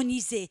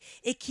démonisée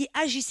et qui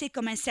agissait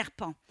comme un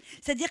serpent.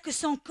 C'est-à-dire que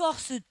son corps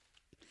se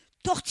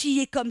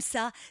tortillait comme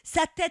ça,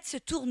 sa tête se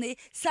tournait,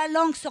 sa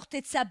langue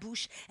sortait de sa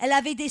bouche, elle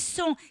avait des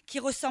sons qui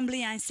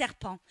ressemblaient à un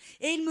serpent.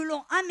 Et ils me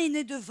l'ont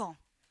amenée devant.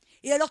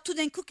 Et alors tout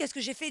d'un coup, qu'est-ce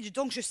que j'ai fait?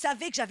 Donc je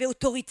savais que j'avais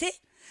autorité.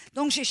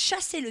 Donc j'ai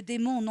chassé le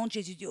démon au nom de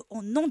Jésus.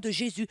 Au nom de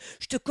Jésus,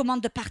 je te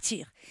commande de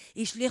partir.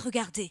 Et je l'ai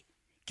regardé.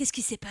 Qu'est-ce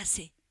qui s'est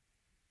passé?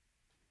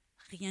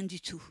 Rien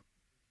du tout.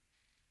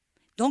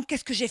 Donc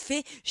qu'est-ce que j'ai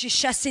fait? J'ai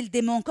chassé le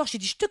démon encore. J'ai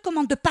dit, je te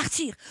commande de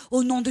partir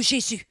au nom de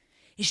Jésus.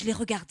 Et je l'ai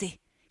regardé.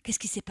 Qu'est-ce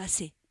qui s'est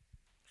passé?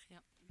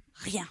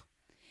 Rien.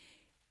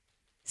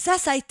 Ça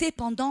a été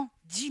pendant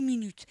 10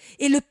 minutes.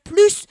 Et le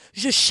plus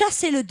je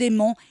chassais le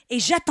démon et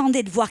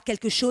j'attendais de voir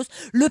quelque chose,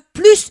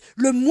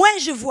 le moins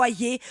je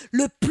voyais,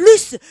 le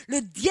plus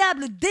le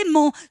diable, le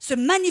démon se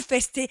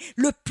manifestait,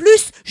 le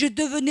plus je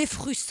devenais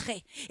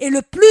frustrée. Et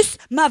le plus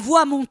ma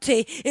voix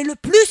montait, et le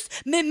plus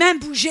mes mains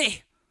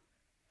bougeaient.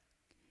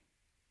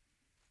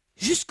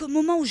 Jusqu'au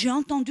moment où j'ai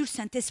entendu le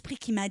Saint-Esprit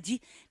qui m'a dit,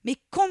 mais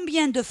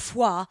combien de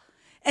fois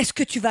est-ce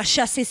que tu vas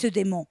chasser ce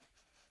démon?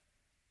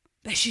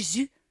 Ben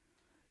Jésus,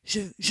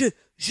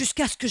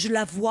 jusqu'à ce que je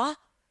la voie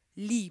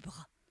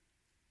libre.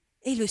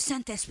 Et le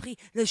Saint-Esprit,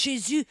 le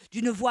Jésus,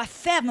 d'une voix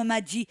ferme m'a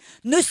dit,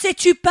 ne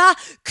sais-tu pas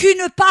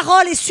qu'une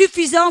parole est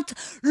suffisante?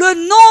 Le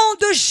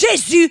nom de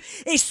Jésus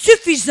est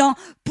suffisant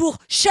pour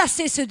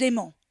chasser ce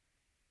démon.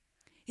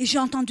 Et j'ai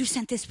entendu le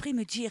Saint-Esprit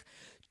me dire,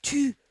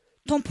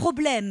 ton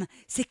problème,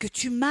 c'est que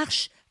tu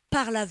marches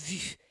par la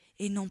vue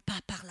et non pas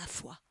par la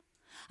foi.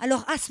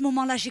 Alors à ce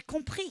moment-là, j'ai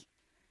compris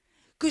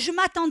que je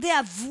m'attendais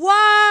à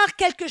voir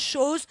quelque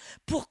chose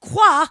pour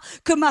croire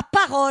que ma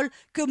parole,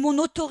 que mon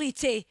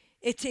autorité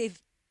était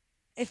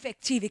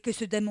effective et que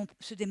ce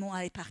démon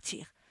allait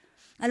partir.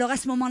 Alors à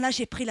ce moment-là,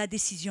 j'ai pris la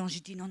décision.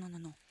 J'ai dit non.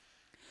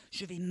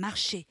 Je vais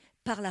marcher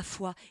par la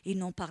foi et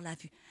non par la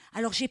vue.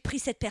 Alors j'ai pris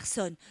cette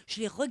personne,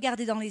 je l'ai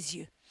regardée dans les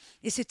yeux.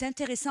 Et c'est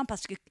intéressant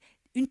parce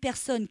qu'une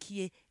personne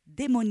qui est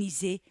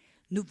démonisée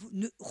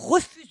ne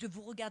refuse de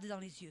vous regarder dans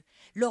les yeux.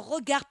 Leur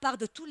regard part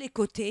de tous les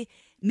côtés,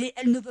 mais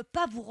elle ne veut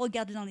pas vous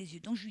regarder dans les yeux.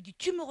 Donc je lui dis,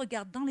 tu me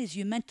regardes dans les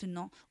yeux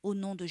maintenant au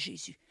nom de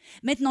Jésus.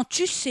 Maintenant,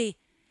 tu sais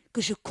que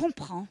je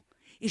comprends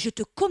et je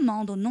te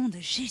commande au nom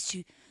de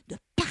Jésus de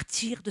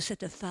partir de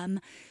cette femme.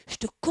 Je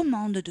te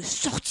commande de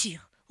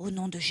sortir au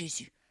nom de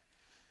Jésus.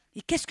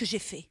 Et qu'est-ce que j'ai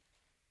fait?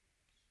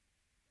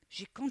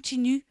 J'ai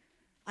continué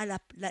à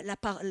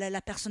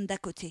la personne d'à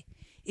côté.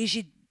 Et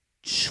j'ai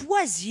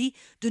choisi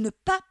de ne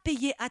pas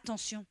payer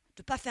attention,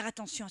 de ne pas faire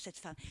attention à cette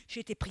femme. J'ai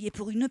été priée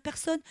pour une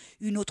personne,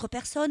 une autre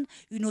personne,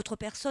 une autre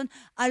personne.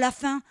 À la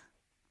fin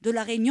de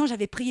la réunion,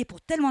 j'avais prié pour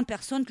tellement de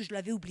personnes que je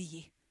l'avais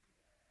oubliée.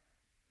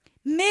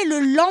 Mais le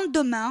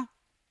lendemain,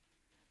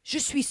 je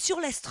suis sur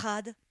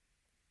l'estrade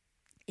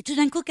et tout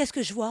d'un coup, qu'est-ce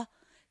que je vois?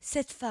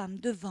 Cette femme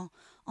devant,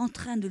 en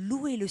train de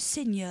louer le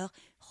Seigneur,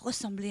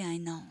 ressemblait à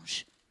un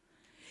ange.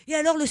 Et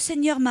alors le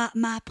Seigneur m'a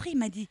appris,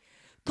 m'a dit,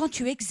 quand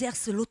tu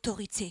exerces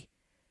l'autorité,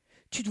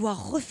 tu dois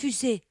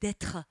refuser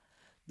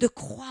de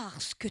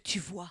croire ce que tu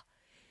vois.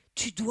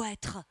 Tu dois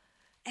être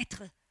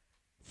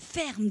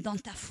ferme dans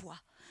ta foi.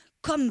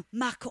 Comme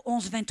Marc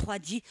 11, 23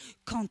 dit,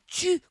 quand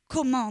tu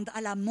commandes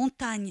à la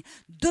montagne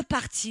de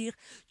partir,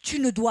 tu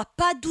ne dois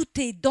pas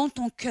douter dans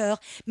ton cœur,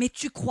 mais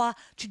tu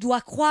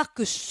dois croire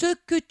que ce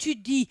que tu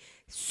dis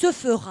se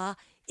fera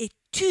et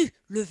tu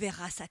le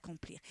verras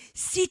s'accomplir.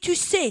 Si tu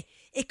sais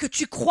et que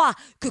tu crois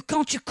que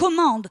quand tu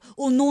commandes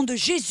au nom de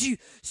Jésus,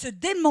 ce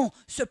démon,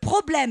 ce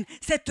problème,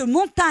 cette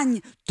montagne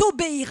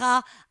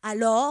t'obéira,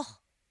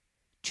 alors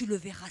tu le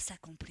verras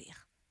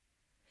s'accomplir.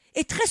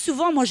 Et très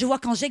souvent, moi je vois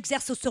quand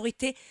j'exerce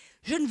autorité,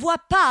 je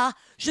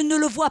ne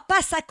le vois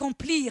pas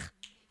s'accomplir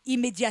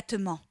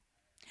immédiatement.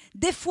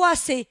 Des fois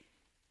c'est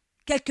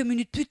quelques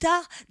minutes plus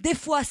tard, des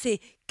fois c'est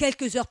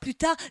quelques heures plus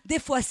tard, des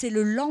fois c'est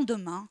le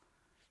lendemain,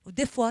 ou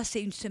des fois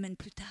c'est une semaine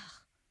plus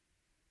tard.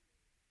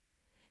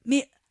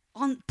 Mais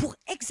pour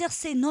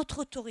exercer notre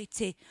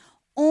autorité,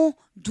 on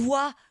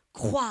doit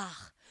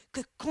croire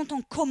que quand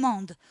on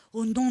commande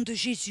au nom de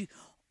Jésus,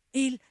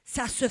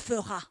 ça se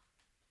fera.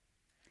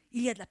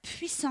 Il y a de la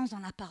puissance dans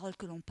la parole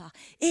que l'on parle.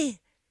 Et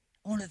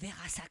on le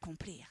verra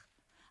s'accomplir.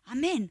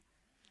 Amen.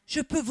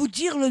 Je peux vous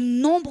dire le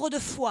nombre de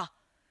fois.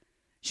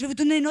 Je vais vous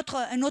donner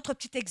un autre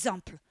petit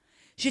exemple.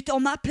 On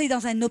m'a appelé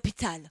dans un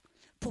hôpital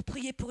pour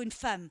prier pour une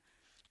femme.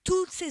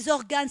 Tous ses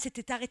organes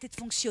s'étaient arrêtés de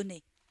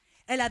fonctionner.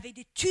 Elle avait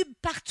des tubes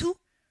partout.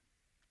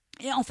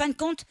 Et en fin de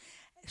compte,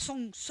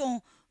 son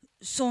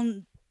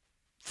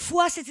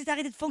foie s'était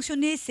arrêté de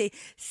fonctionner,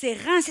 ses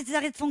reins s'étaient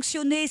arrêtés de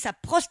fonctionner, sa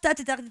prostate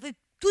s'était arrêtée de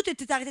fonctionner. Tout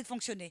était arrêté de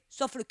fonctionner,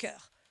 sauf le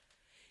cœur.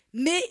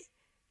 Mais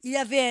il y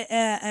avait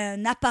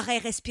un appareil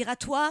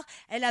respiratoire,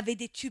 elle avait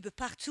des tubes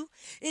partout.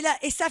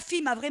 Et sa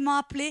fille m'a vraiment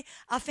appelée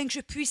afin que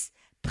je puisse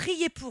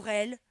prier pour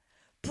elle,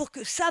 pour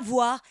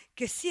savoir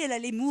que si elle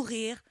allait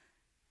mourir,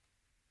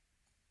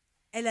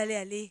 elle allait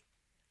aller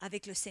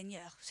avec le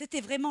Seigneur.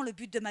 C'était vraiment le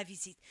but de ma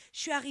visite. Je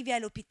suis arrivée à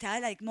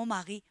l'hôpital avec mon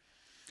mari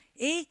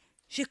et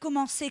j'ai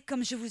commencé,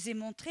 comme je vous ai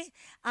montré,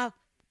 à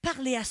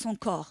parler à son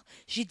corps.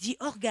 J'ai dit,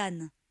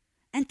 organe,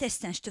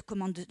 intestin, je te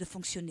commande de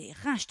fonctionner.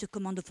 Rein, je te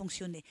commande de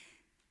fonctionner.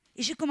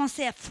 Et j'ai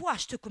commencé à foie,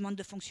 je te commande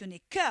de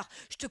fonctionner. Cœur,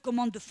 je te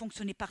commande de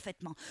fonctionner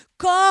parfaitement.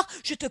 Corps,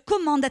 je te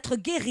commande d'être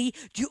guéri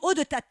du haut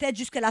de ta tête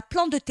jusqu'à la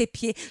plante de tes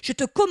pieds. Je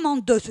te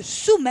commande de se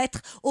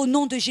soumettre au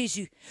nom de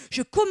Jésus.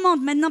 Je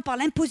commande maintenant par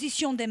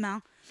l'imposition des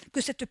mains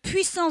que cette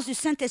puissance du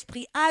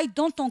Saint-Esprit aille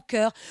dans ton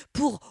cœur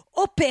pour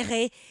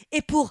opérer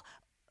et pour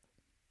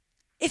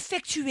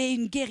effectuer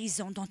une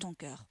guérison dans ton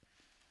cœur.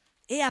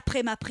 Et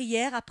après ma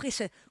prière, après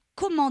ce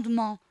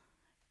commandement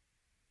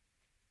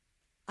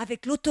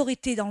avec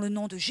l'autorité dans le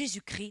nom de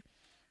Jésus-Christ,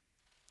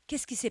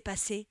 qu'est-ce qui s'est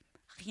passé?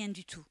 Rien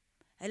du tout.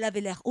 Elle avait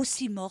l'air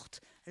aussi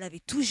morte, elle avait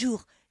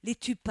toujours les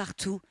tubes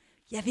partout,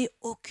 il n'y avait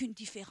aucune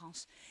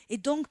différence. Et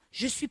donc,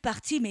 je suis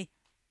partie, mais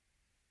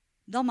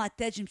dans ma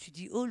tête, je me suis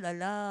dit, oh là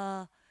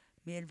là,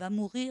 mais elle va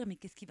mourir, mais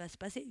qu'est-ce qui va se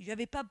passer? Je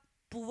n'avais pas,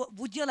 pour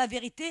vous dire la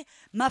vérité,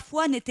 ma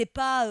foi n'était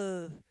pas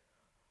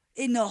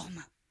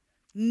énorme.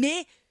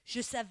 Mais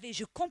je savais,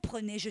 je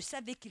comprenais, je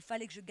savais qu'il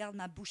fallait que je garde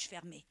ma bouche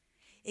fermée.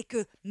 Et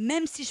que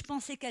même si je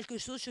pensais quelque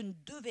chose, je ne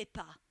devais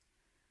pas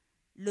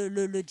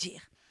le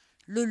dire.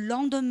 Le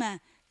lendemain,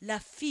 la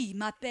fille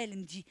m'appelle et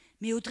me dit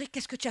 « Mais Audrey,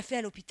 qu'est-ce que tu as fait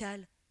à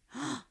l'hôpital ?»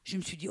 Je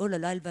me suis dit « Oh là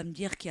là, elle va me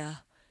dire qu'il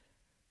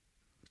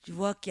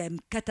y a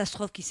une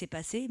catastrophe qui s'est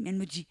passée. » Mais elle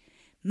me dit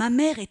 « Ma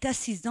mère est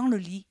assise dans le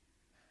lit.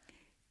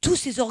 Tous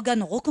ses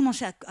organes ont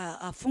recommencé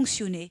à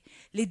fonctionner.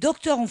 Les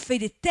docteurs ont fait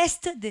des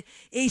tests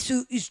et ils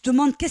se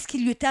demandent qu'est-ce qui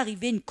lui est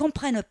arrivé. Ils ne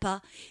comprennent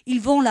pas. Ils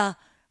vont la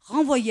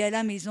renvoyer à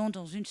la maison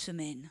dans une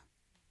semaine. »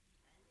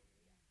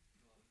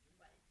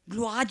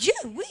 Gloire à Dieu,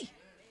 oui.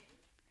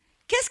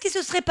 Qu'est-ce qui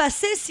se serait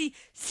passé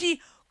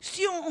si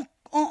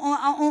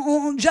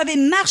j'avais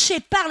marché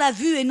par la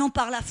vue et non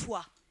par la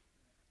foi?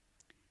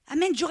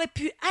 Amen, j'aurais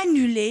pu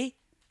annuler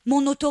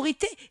mon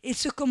autorité et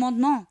ce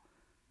commandement,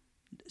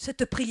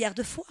 cette prière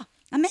de foi.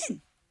 Amen.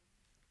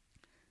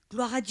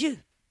 Gloire à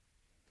Dieu.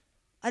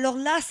 Alors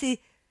là, c'est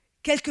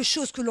quelque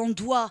chose que l'on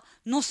doit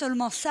non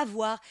seulement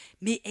savoir,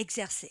 mais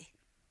exercer.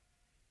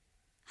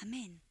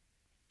 Amen.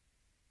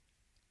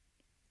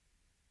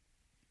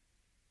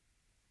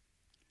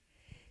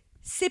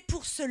 C'est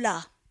pour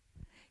cela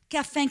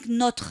qu'afin que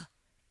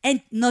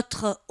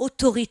notre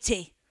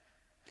autorité,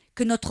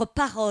 que notre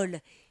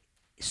parole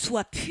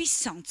soit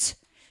puissante,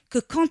 que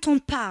quand on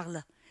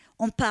parle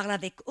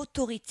avec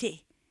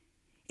autorité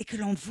et que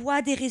l'on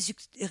voit des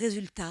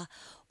résultats,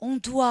 on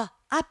doit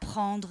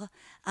apprendre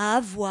à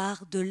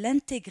avoir de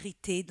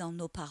l'intégrité dans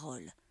nos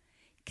paroles.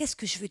 Qu'est-ce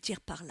que je veux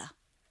dire par là?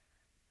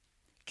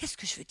 Qu'est-ce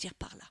que je veux dire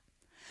par là?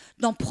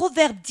 Dans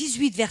Proverbe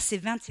 18, verset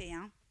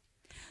 21,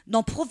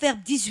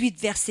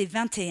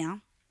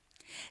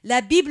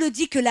 la Bible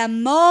dit que la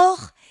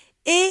mort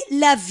et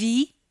la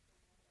vie,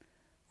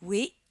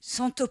 oui,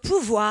 sont au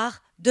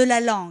pouvoir de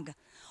la langue.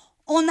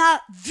 On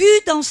a vu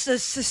dans ce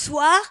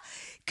soir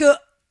que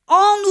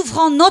en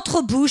ouvrant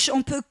notre bouche,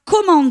 on peut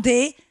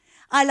commander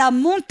à la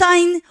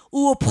montagne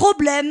ou au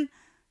problème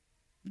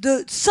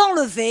de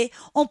s'enlever,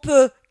 on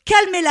peut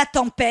calmer la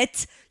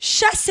tempête,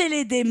 chasser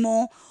les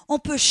démons, on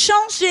peut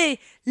changer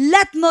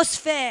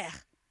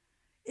l'atmosphère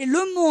et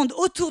le monde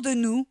autour de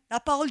nous. La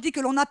parole dit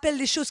que l'on appelle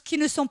les choses qui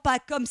ne sont pas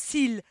comme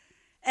si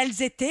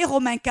elles étaient,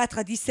 Romains 4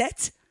 à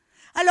 17.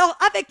 Alors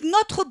avec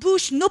notre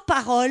bouche, nos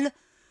paroles,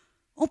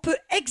 on peut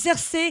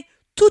exercer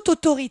toute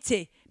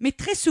autorité. Mais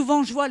très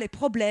souvent, je vois les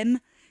problèmes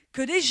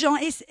que les gens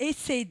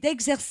essaient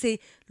d'exercer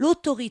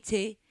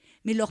l'autorité,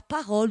 mais leurs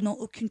paroles n'ont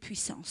aucune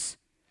puissance.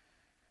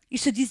 Ils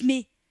se disent,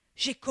 mais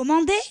j'ai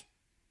commandé,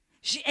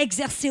 j'ai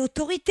exercé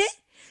autorité,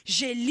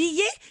 j'ai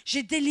lié,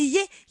 j'ai délié,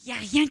 il n'y a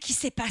rien qui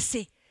s'est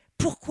passé.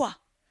 Pourquoi?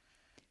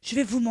 Je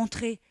vais vous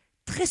montrer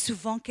très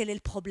souvent quel est le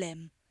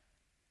problème.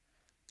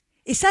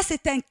 Et ça,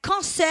 c'est un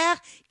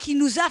cancer qui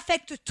nous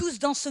affecte tous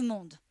dans ce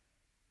monde.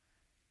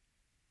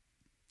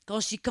 Quand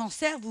je dis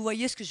cancer, vous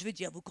voyez ce que je veux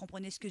dire, vous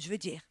comprenez ce que je veux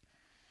dire.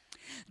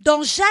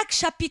 Dans Jacques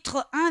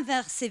chapitre 1,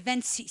 verset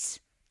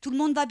 26, tout le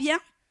monde va bien?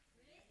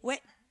 Oui.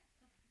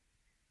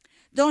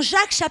 Dans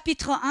Jacques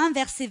chapitre 1,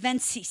 verset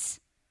 26,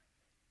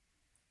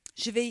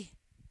 je vais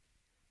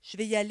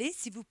y aller,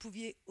 si vous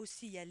pouviez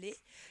aussi y aller.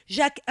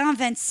 Jacques 1,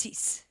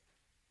 26.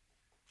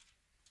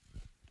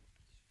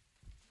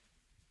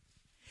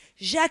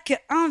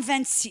 Jacques 1,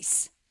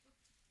 26.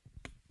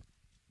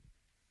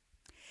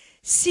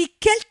 Si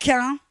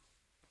quelqu'un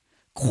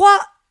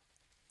croit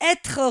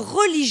être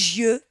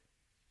religieux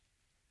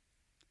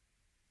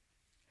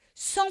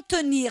sans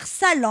tenir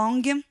sa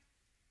langue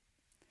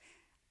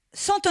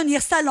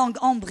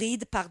en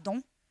bride,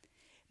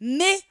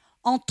 mais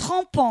en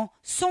trempant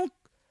son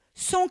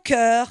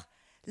cœur,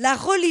 la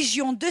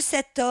religion de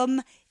cet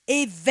homme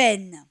est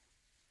vaine.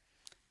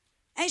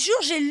 Un jour,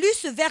 j'ai lu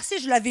ce verset,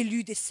 je l'avais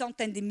lu des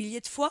centaines, des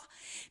milliers de fois,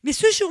 mais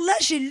ce jour-là,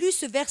 j'ai lu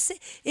ce verset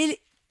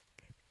et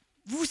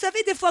vous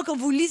savez, des fois, quand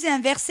vous lisez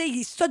un verset,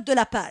 il saute de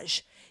la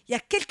page. Il y a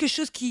quelque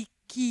chose qui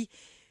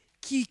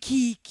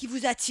qui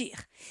vous attire.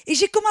 Et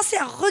j'ai commencé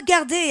à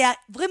regarder et à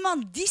vraiment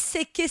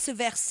disséquer ce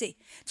verset.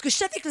 Parce que je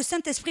savais que le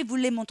Saint-Esprit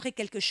voulait montrer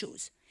quelque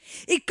chose.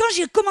 Et quand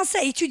j'ai commencé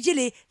à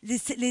étudier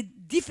les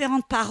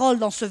différentes paroles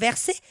dans ce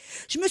verset,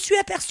 je me suis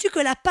aperçu que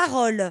la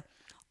parole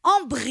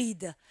en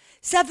bride,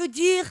 ça veut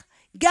dire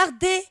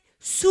garder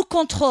sous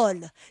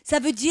contrôle, ça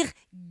veut dire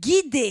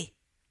guider,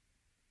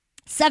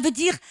 ça veut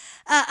dire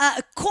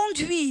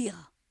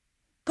conduire,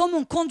 comme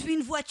on conduit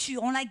une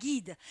voiture, on la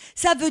guide,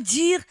 ça veut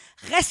dire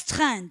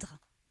restreindre.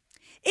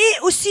 Et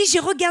aussi j'ai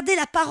regardé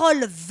la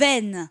parole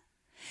vaine.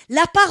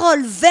 La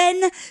parole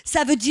vaine,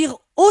 ça veut dire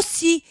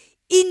aussi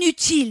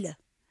inutile,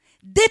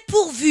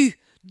 dépourvu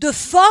de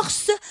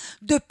force,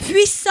 de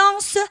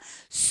puissance,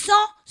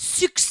 sans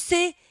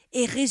succès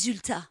et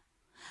résultat.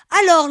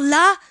 Alors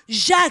là,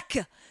 Jacques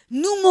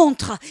nous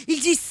montre, il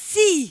dit,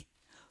 si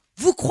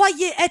vous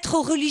croyez être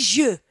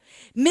religieux,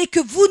 mais que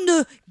vous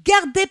ne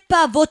gardez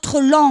pas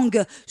votre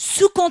langue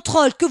sous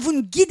contrôle, que vous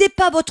ne guidez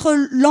pas votre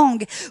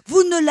langue,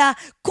 vous ne la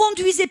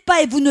conduisez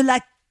pas et vous ne la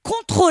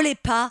contrôlez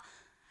pas,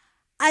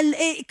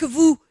 et que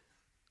vous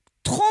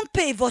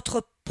trompez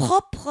votre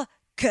propre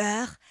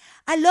cœur,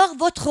 alors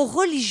votre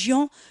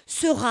religion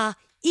sera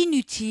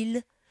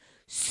inutile,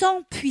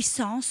 sans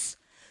puissance,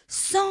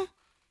 sans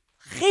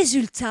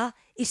résultat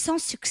et sans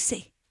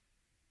succès.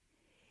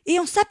 Et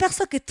on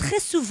s'aperçoit que très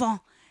souvent,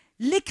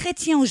 les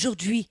chrétiens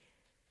aujourd'hui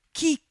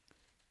qui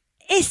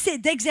essaient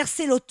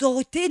d'exercer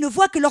l'autorité ne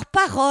voient que leur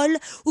parole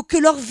ou que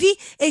leur vie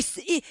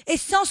est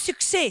sans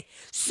succès,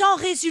 sans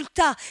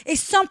résultat et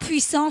sans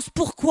puissance.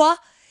 Pourquoi ?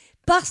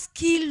 Parce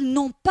qu'ils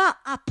n'ont pas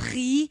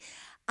appris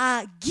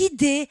à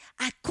guider,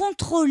 à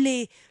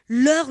contrôler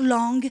leur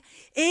langue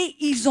et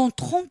ils ont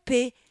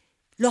trompé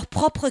leur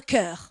propre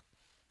cœur.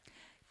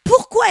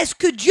 Pourquoi est-ce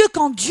que Dieu,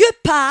 quand Dieu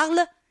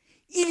parle,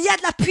 il y a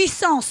de la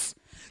puissance?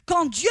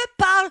 Quand Dieu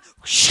parle,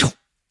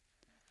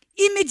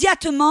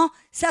 immédiatement,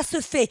 ça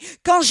se fait.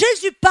 Quand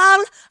Jésus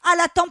parle à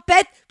la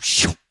tempête,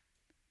 il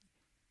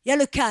y a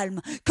le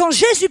calme. Quand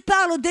Jésus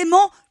parle aux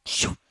démons,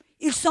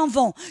 ils s'en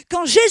vont.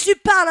 Quand Jésus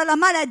parle à la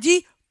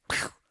maladie,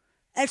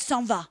 elle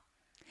s'en va.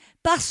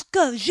 Parce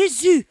que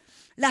Jésus,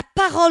 la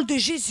parole de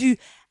Jésus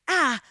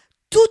a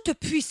toute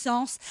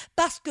puissance,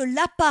 parce que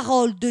la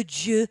parole de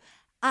Dieu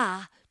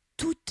a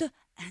toute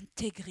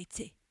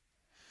intégrité.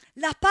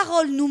 La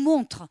parole nous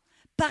montre,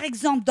 par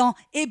exemple dans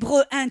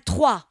Hébreux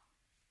 1:3,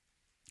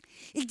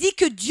 il dit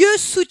que Dieu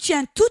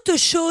soutient toutes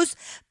choses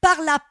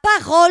par la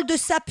parole de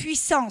sa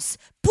puissance.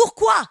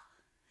 Pourquoi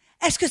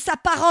est-ce que sa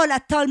parole a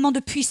tellement de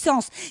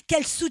puissance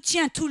qu'elle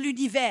soutient tout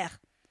l'univers?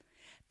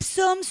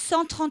 Psaume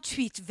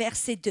 138,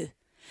 verset 2.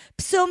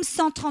 Psaume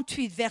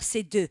 138,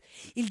 verset 2.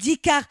 Il dit,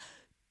 car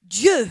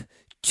Dieu,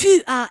 tu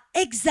as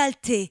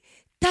exalté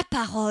ta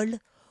parole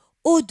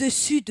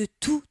au-dessus de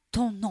tout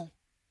ton nom.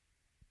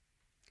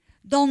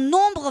 Dans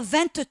Nombre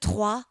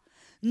 23,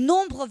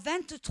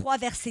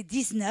 verset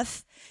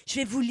 19, je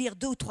vais vous lire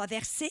 2 ou 3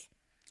 versets.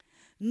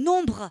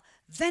 Nombre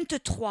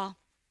 23,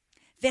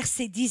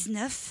 verset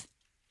 19.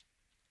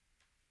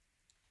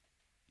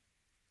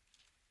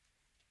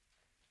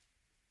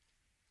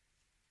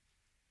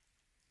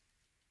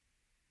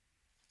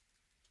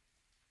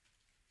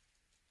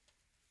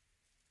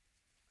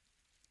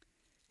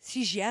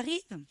 Si j'y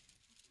arrive.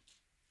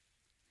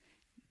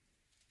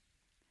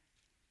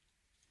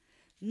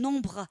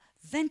 Nombre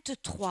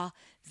 23,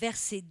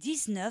 verset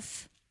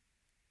 19.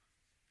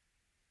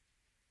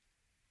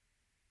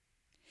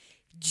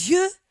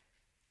 Dieu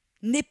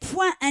n'est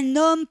point un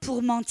homme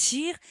pour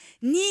mentir,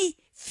 ni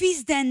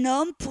fils d'un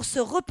homme pour se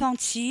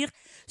repentir.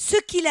 Ce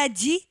qu'il a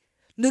dit,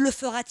 ne le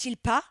fera-t-il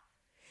pas?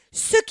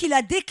 Ce qu'il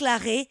a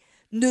déclaré,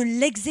 ne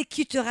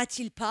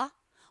l'exécutera-t-il pas?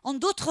 En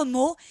d'autres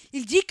mots,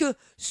 il dit que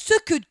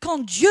quand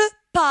Dieu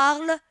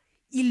parle,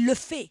 il le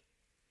fait.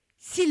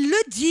 S'il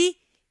le dit,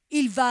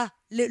 il va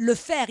le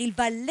faire, il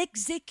va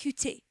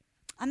l'exécuter.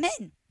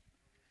 Amen.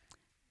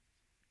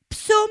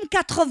 Psaume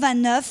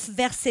 89,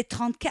 verset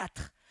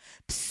 34.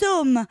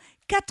 Psaume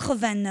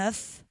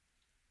 89,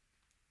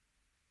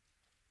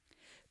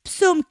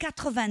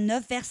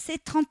 verset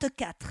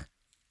 34.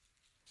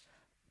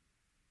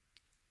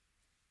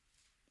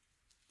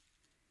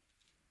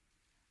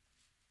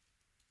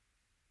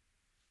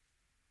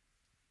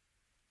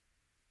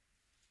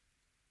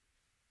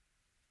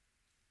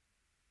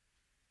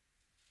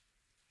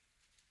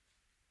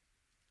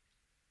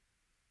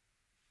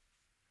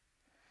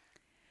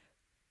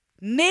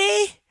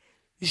 Mais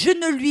je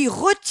ne lui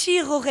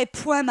retirerai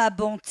point ma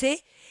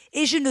bonté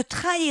et je ne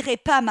trahirai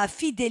pas ma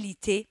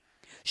fidélité.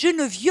 Je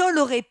ne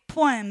violerai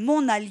point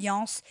mon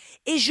alliance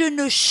et je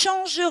ne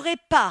changerai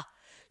pas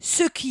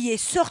ce qui est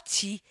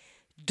sorti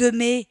de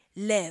mes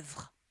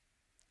lèvres.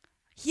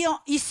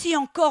 Ici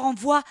encore, on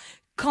voit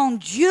quand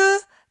Dieu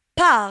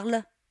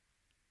parle,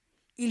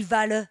 il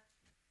va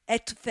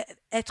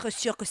être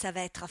sûr que ça va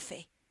être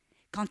fait.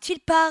 Quand il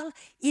parle,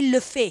 il le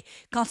fait.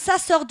 Quand ça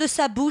sort de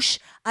sa bouche,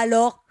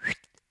 alors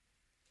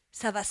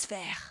ça va se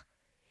faire.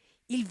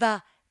 Il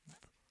va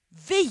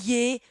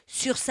veiller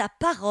sur sa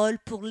parole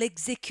pour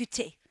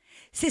l'exécuter.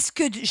 C'est ce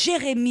que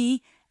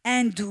Jérémie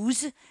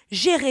 1,12.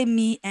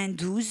 Jérémie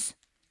 1,12.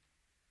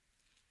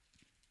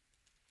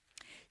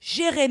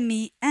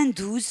 Jérémie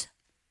 1,12.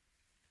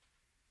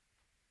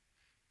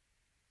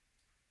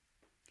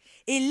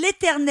 Et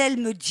l'Éternel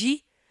me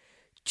dit,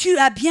 tu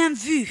as bien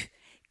vu,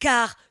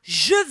 car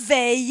je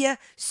veille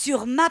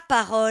sur ma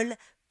parole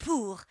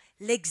pour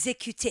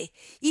l'exécuter.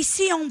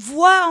 Ici, on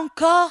voit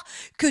encore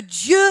que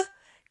Dieu,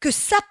 que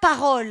sa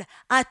parole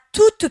a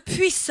toute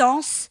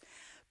puissance.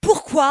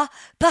 Pourquoi?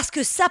 Parce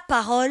que sa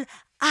parole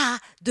a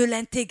de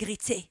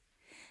l'intégrité.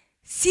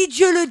 Si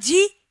Dieu le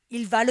dit,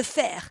 il va le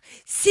faire.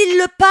 S'il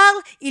le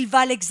parle, il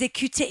va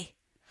l'exécuter.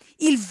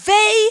 Il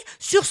veille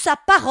sur sa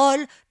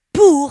parole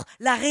pour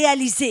la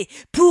réaliser,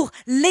 pour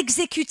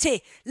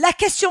l'exécuter. La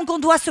question qu'on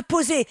doit se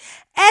poser,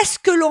 est-ce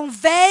que l'on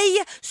veille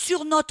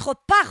sur notre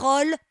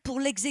parole pour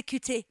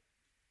l'exécuter?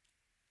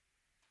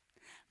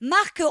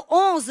 Marc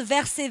 11,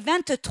 verset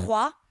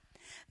 23.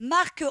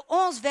 Marc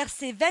 11,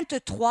 verset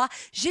 23,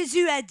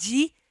 Jésus a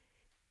dit,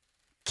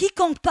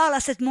 quiconque parle à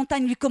cette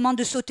montagne lui commande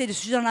de sauter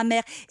dessus dans la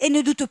mer et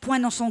ne doute point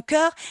dans son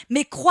cœur,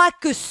 mais croit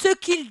que ce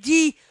qu'il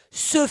dit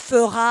se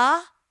fera.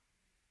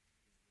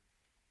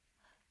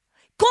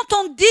 Quand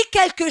on dit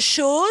quelque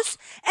chose,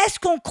 est-ce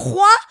qu'on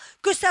croit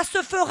que ça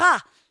se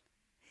fera?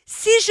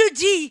 Si je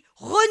dis,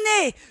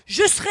 René,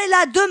 je serai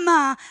là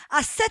demain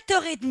à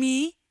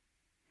 7h30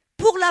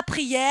 pour la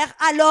prière,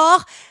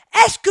 alors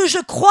est-ce que je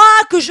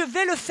crois que je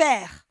vais le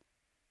faire?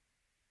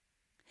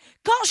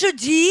 Quand je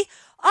dis,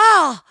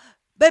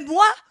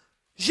 moi,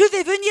 je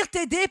vais venir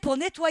t'aider pour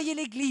nettoyer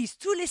l'église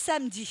tous les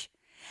samedis,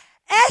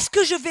 est-ce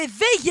que je vais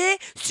veiller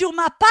sur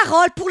ma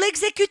parole pour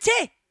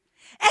l'exécuter?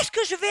 Est-ce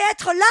que je vais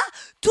être là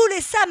tous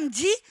les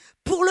samedis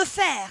pour le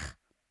faire?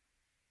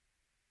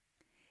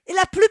 Et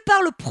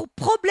le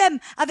problème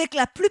avec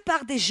la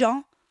plupart des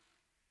gens,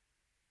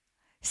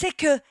 c'est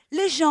que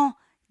les gens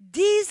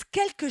disent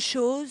quelque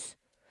chose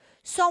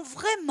sans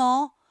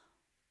vraiment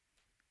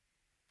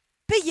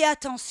payer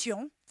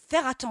attention,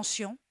 faire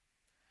attention,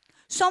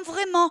 sans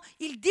vraiment,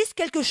 ils disent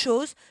quelque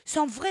chose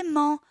sans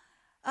vraiment,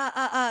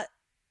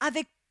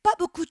 avec pas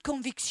beaucoup de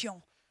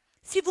conviction.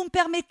 Si vous me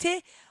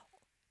permettez,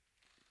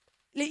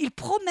 ils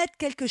promettent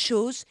quelque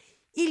chose,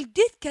 ils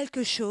disent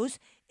quelque chose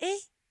et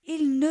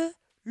ils ne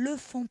le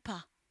font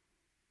pas.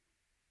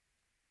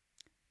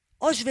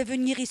 Oh, je vais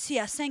venir ici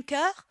à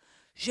 5h,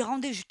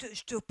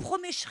 je te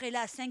promets, je serai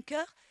là à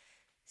 5h,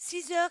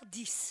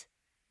 6h10,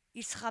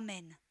 ils se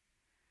ramènent.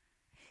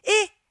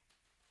 Et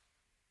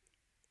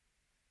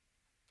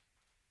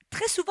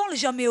très souvent, les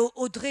gens, mais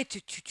Audrey,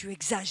 tu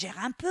exagères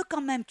un peu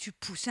quand même, tu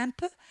pousses un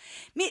peu.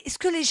 Mais ce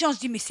que les gens se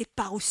disent, mais c'est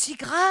pas aussi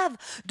grave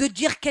de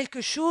dire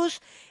quelque chose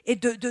et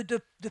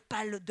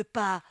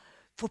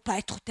faut pas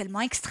être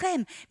tellement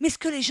extrême. Mais ce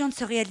que les gens ne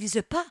se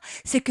réalisent pas,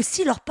 c'est que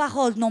si leurs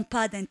paroles n'ont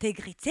pas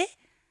d'intégrité,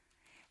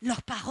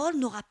 leur parole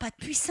n'aura pas de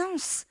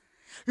puissance.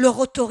 Leur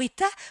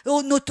autorité,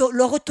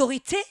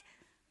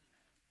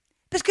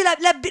 parce que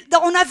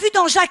on a vu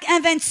dans Jacques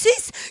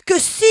 1,26 que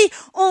si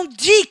on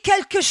dit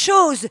quelque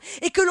chose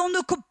et que l'on ne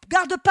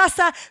garde pas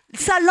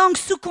sa langue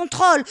sous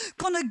contrôle,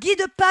 qu'on ne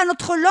guide pas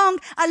notre langue,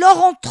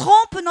 alors on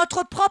trompe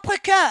notre propre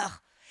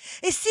cœur.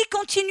 Et si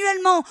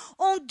continuellement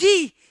on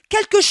dit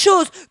quelque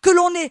chose que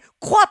l'on ne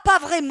croit pas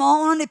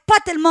vraiment, on n'est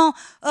pas tellement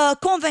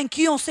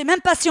convaincu, on ne sait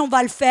même pas si on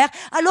va le faire,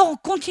 alors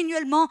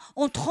continuellement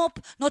on trompe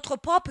notre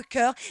propre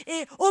cœur.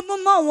 Et au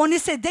moment où on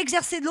essaie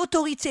d'exercer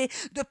l'autorité,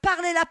 de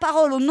parler la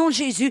parole au nom de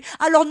Jésus,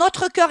 alors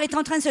notre cœur est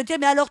en train de se dire,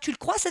 mais alors tu le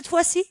crois cette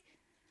fois-ci?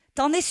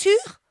 T'en es sûr?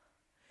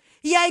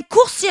 Il y a un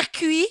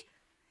court-circuit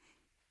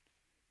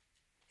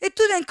et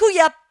tout d'un coup il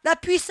y a la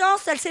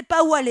puissance, elle ne sait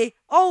pas où aller.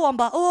 En haut, en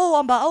bas, en haut,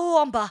 en bas, en haut,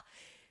 en bas.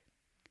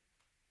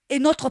 Et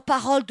notre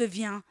parole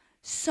devient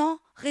sans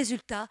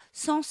résultat,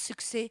 sans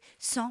succès,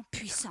 sans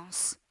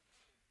puissance.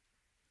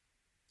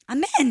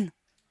 Amen.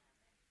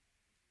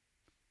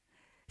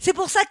 C'est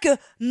pour ça que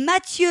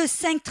Matthieu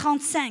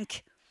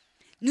 5,35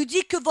 nous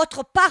dit que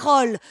votre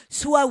parole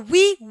soit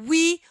oui,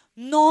 oui,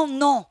 non,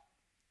 non.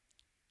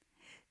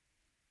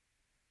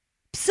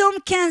 Psaume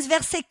 15,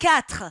 verset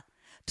 4.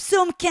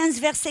 Psaume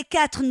 15, verset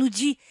 4 nous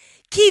dit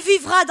 « Qui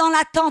vivra dans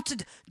l'attente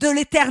de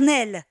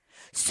l'Éternel ?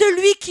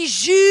 Celui qui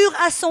jure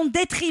à son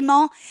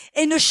détriment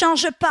et ne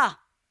change pas. »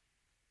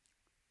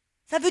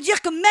 Ça veut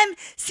dire que même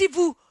si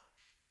vous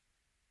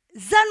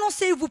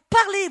annoncez, vous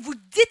parlez, vous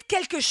dites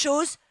quelque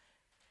chose,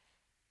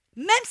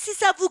 même si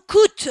ça vous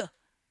coûte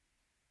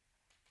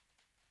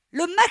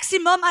le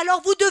maximum,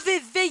 alors vous devez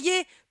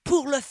veiller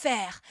pour le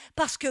faire,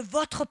 parce que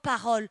votre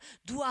parole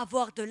doit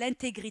avoir de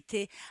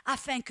l'intégrité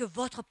afin que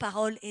votre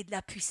parole ait de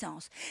la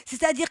puissance.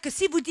 C'est-à-dire que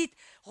si vous dites,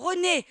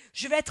 René,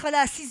 je vais être là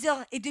à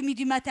 6h30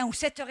 du matin ou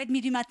 7h30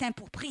 du matin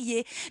pour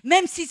prier,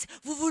 même si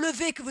vous vous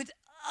levez, que vous dites,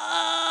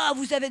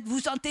 vous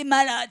sentez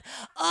malade,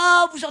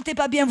 vous sentez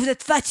pas bien, vous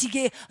êtes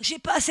fatigué, j'ai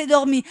pas assez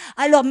dormi,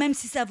 alors même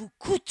si ça vous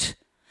coûte,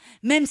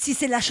 même si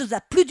c'est la chose la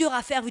plus dure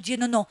à faire, vous dites,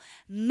 non,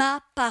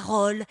 ma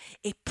parole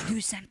est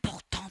plus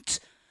importante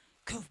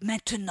que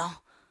maintenant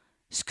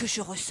ce que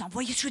je ressens. Vous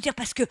voyez ce que je veux dire?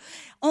 Parce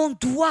qu'on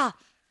doit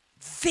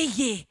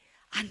veiller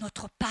à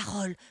notre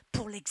parole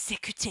pour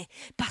l'exécuter,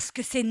 parce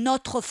que c'est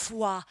notre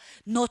foi,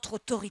 notre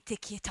autorité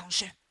qui est en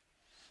jeu.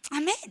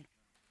 Amen.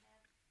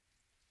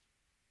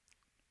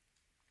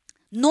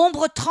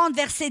 Nombre 30,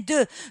 verset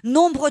 2.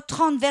 Nombre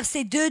 30,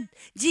 verset 2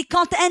 dit,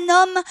 quand un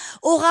homme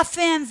aura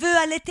fait un vœu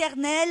à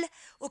l'Éternel,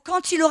 ou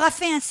quand il aura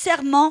fait un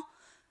serment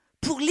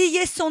pour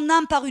lier son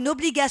âme par une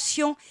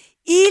obligation,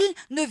 il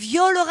ne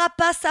violera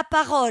pas sa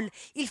parole.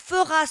 Il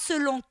fera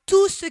selon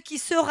tout ce qui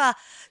sera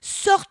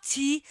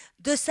sorti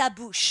de sa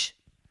bouche.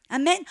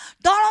 Amen.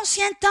 Dans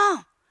l'ancien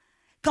temps,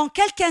 quand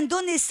quelqu'un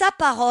donnait sa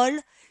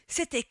parole,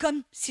 c'était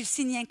comme s'il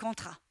signait un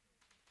contrat.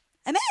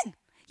 Amen.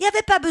 Il n'y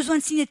avait pas besoin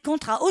de signer de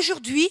contrat.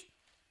 Aujourd'hui,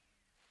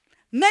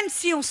 même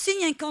si on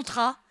signe un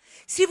contrat,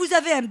 si vous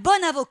avez un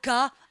bon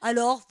avocat,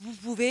 alors vous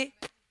pouvez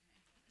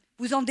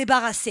vous en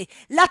débarrasser.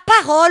 La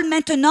parole,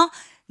 maintenant,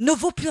 ne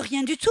vaut plus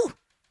rien du tout.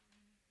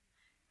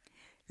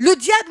 Le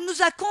diable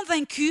nous a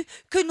convaincus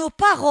que nos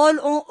paroles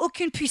n'ont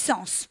aucune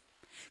puissance,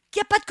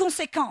 qu'il n'y a pas de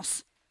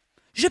conséquences.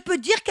 Je peux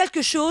dire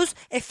quelque chose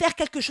et faire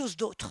quelque chose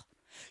d'autre.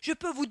 Je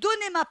peux vous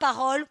donner ma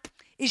parole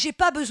et je n'ai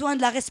pas besoin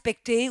de la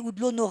respecter ou de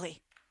l'honorer.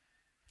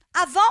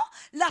 Avant,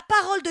 la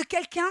parole de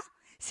quelqu'un,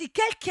 si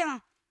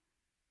quelqu'un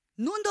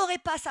n'honorait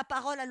pas sa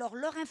parole, alors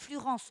leur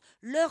influence,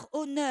 leur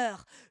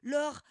honneur,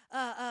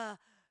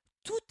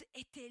 tout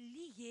était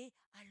lié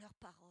à leur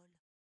parole.